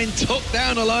 Cloud9 took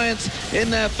down Alliance in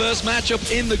their first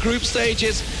matchup in the group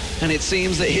stages. And it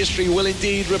seems that history will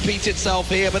indeed repeat itself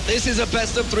here. But this is a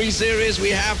best-of-3 series. We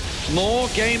have more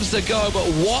games to go. But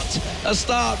what a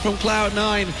start from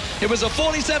Cloud9. It was a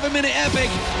 47-minute epic,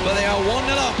 but they are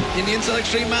 1-0 up in the Intel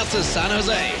Extreme Masters San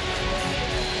Jose.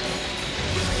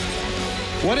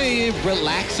 What a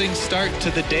relaxing start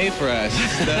to the day for us.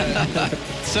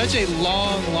 Such a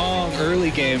long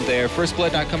early game there. First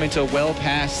blood not coming till well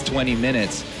past 20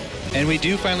 minutes. And we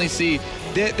do finally see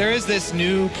there is this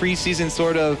new preseason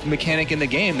sort of mechanic in the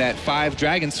game that 5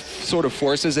 dragons sort of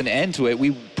forces an end to it.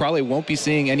 We probably won't be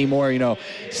seeing any more,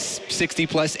 60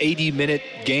 plus 80-minute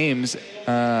games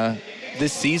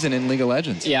this season in League of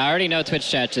Legends. Yeah, I already know Twitch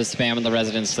chat just spamming the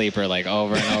Resident Sleeper like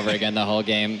over and over again the whole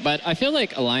game. But I feel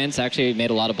like Alliance actually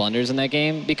made a lot of blunders in that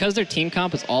game because their team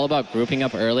comp is all about grouping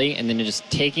up early and then just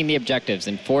taking the objectives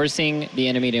and forcing the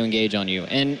enemy to engage on you.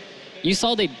 And you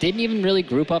saw they didn't even really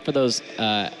group up for those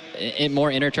more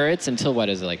inner turrets until, what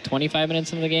is it, like 25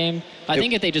 minutes into the game? I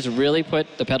think if they just really put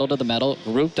the pedal to the metal,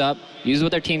 grouped up, used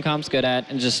what their team comp's good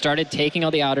at, and just started taking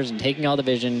all the outers and taking all the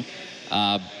vision,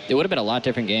 it would have been a lot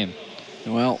different game.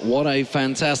 Well, what a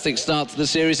fantastic start to the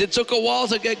series. It took a while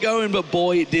to get going, but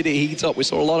boy, did it heat up. We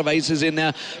saw a lot of aces in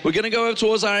there. We're going to go over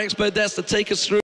towards our expert desk to take us through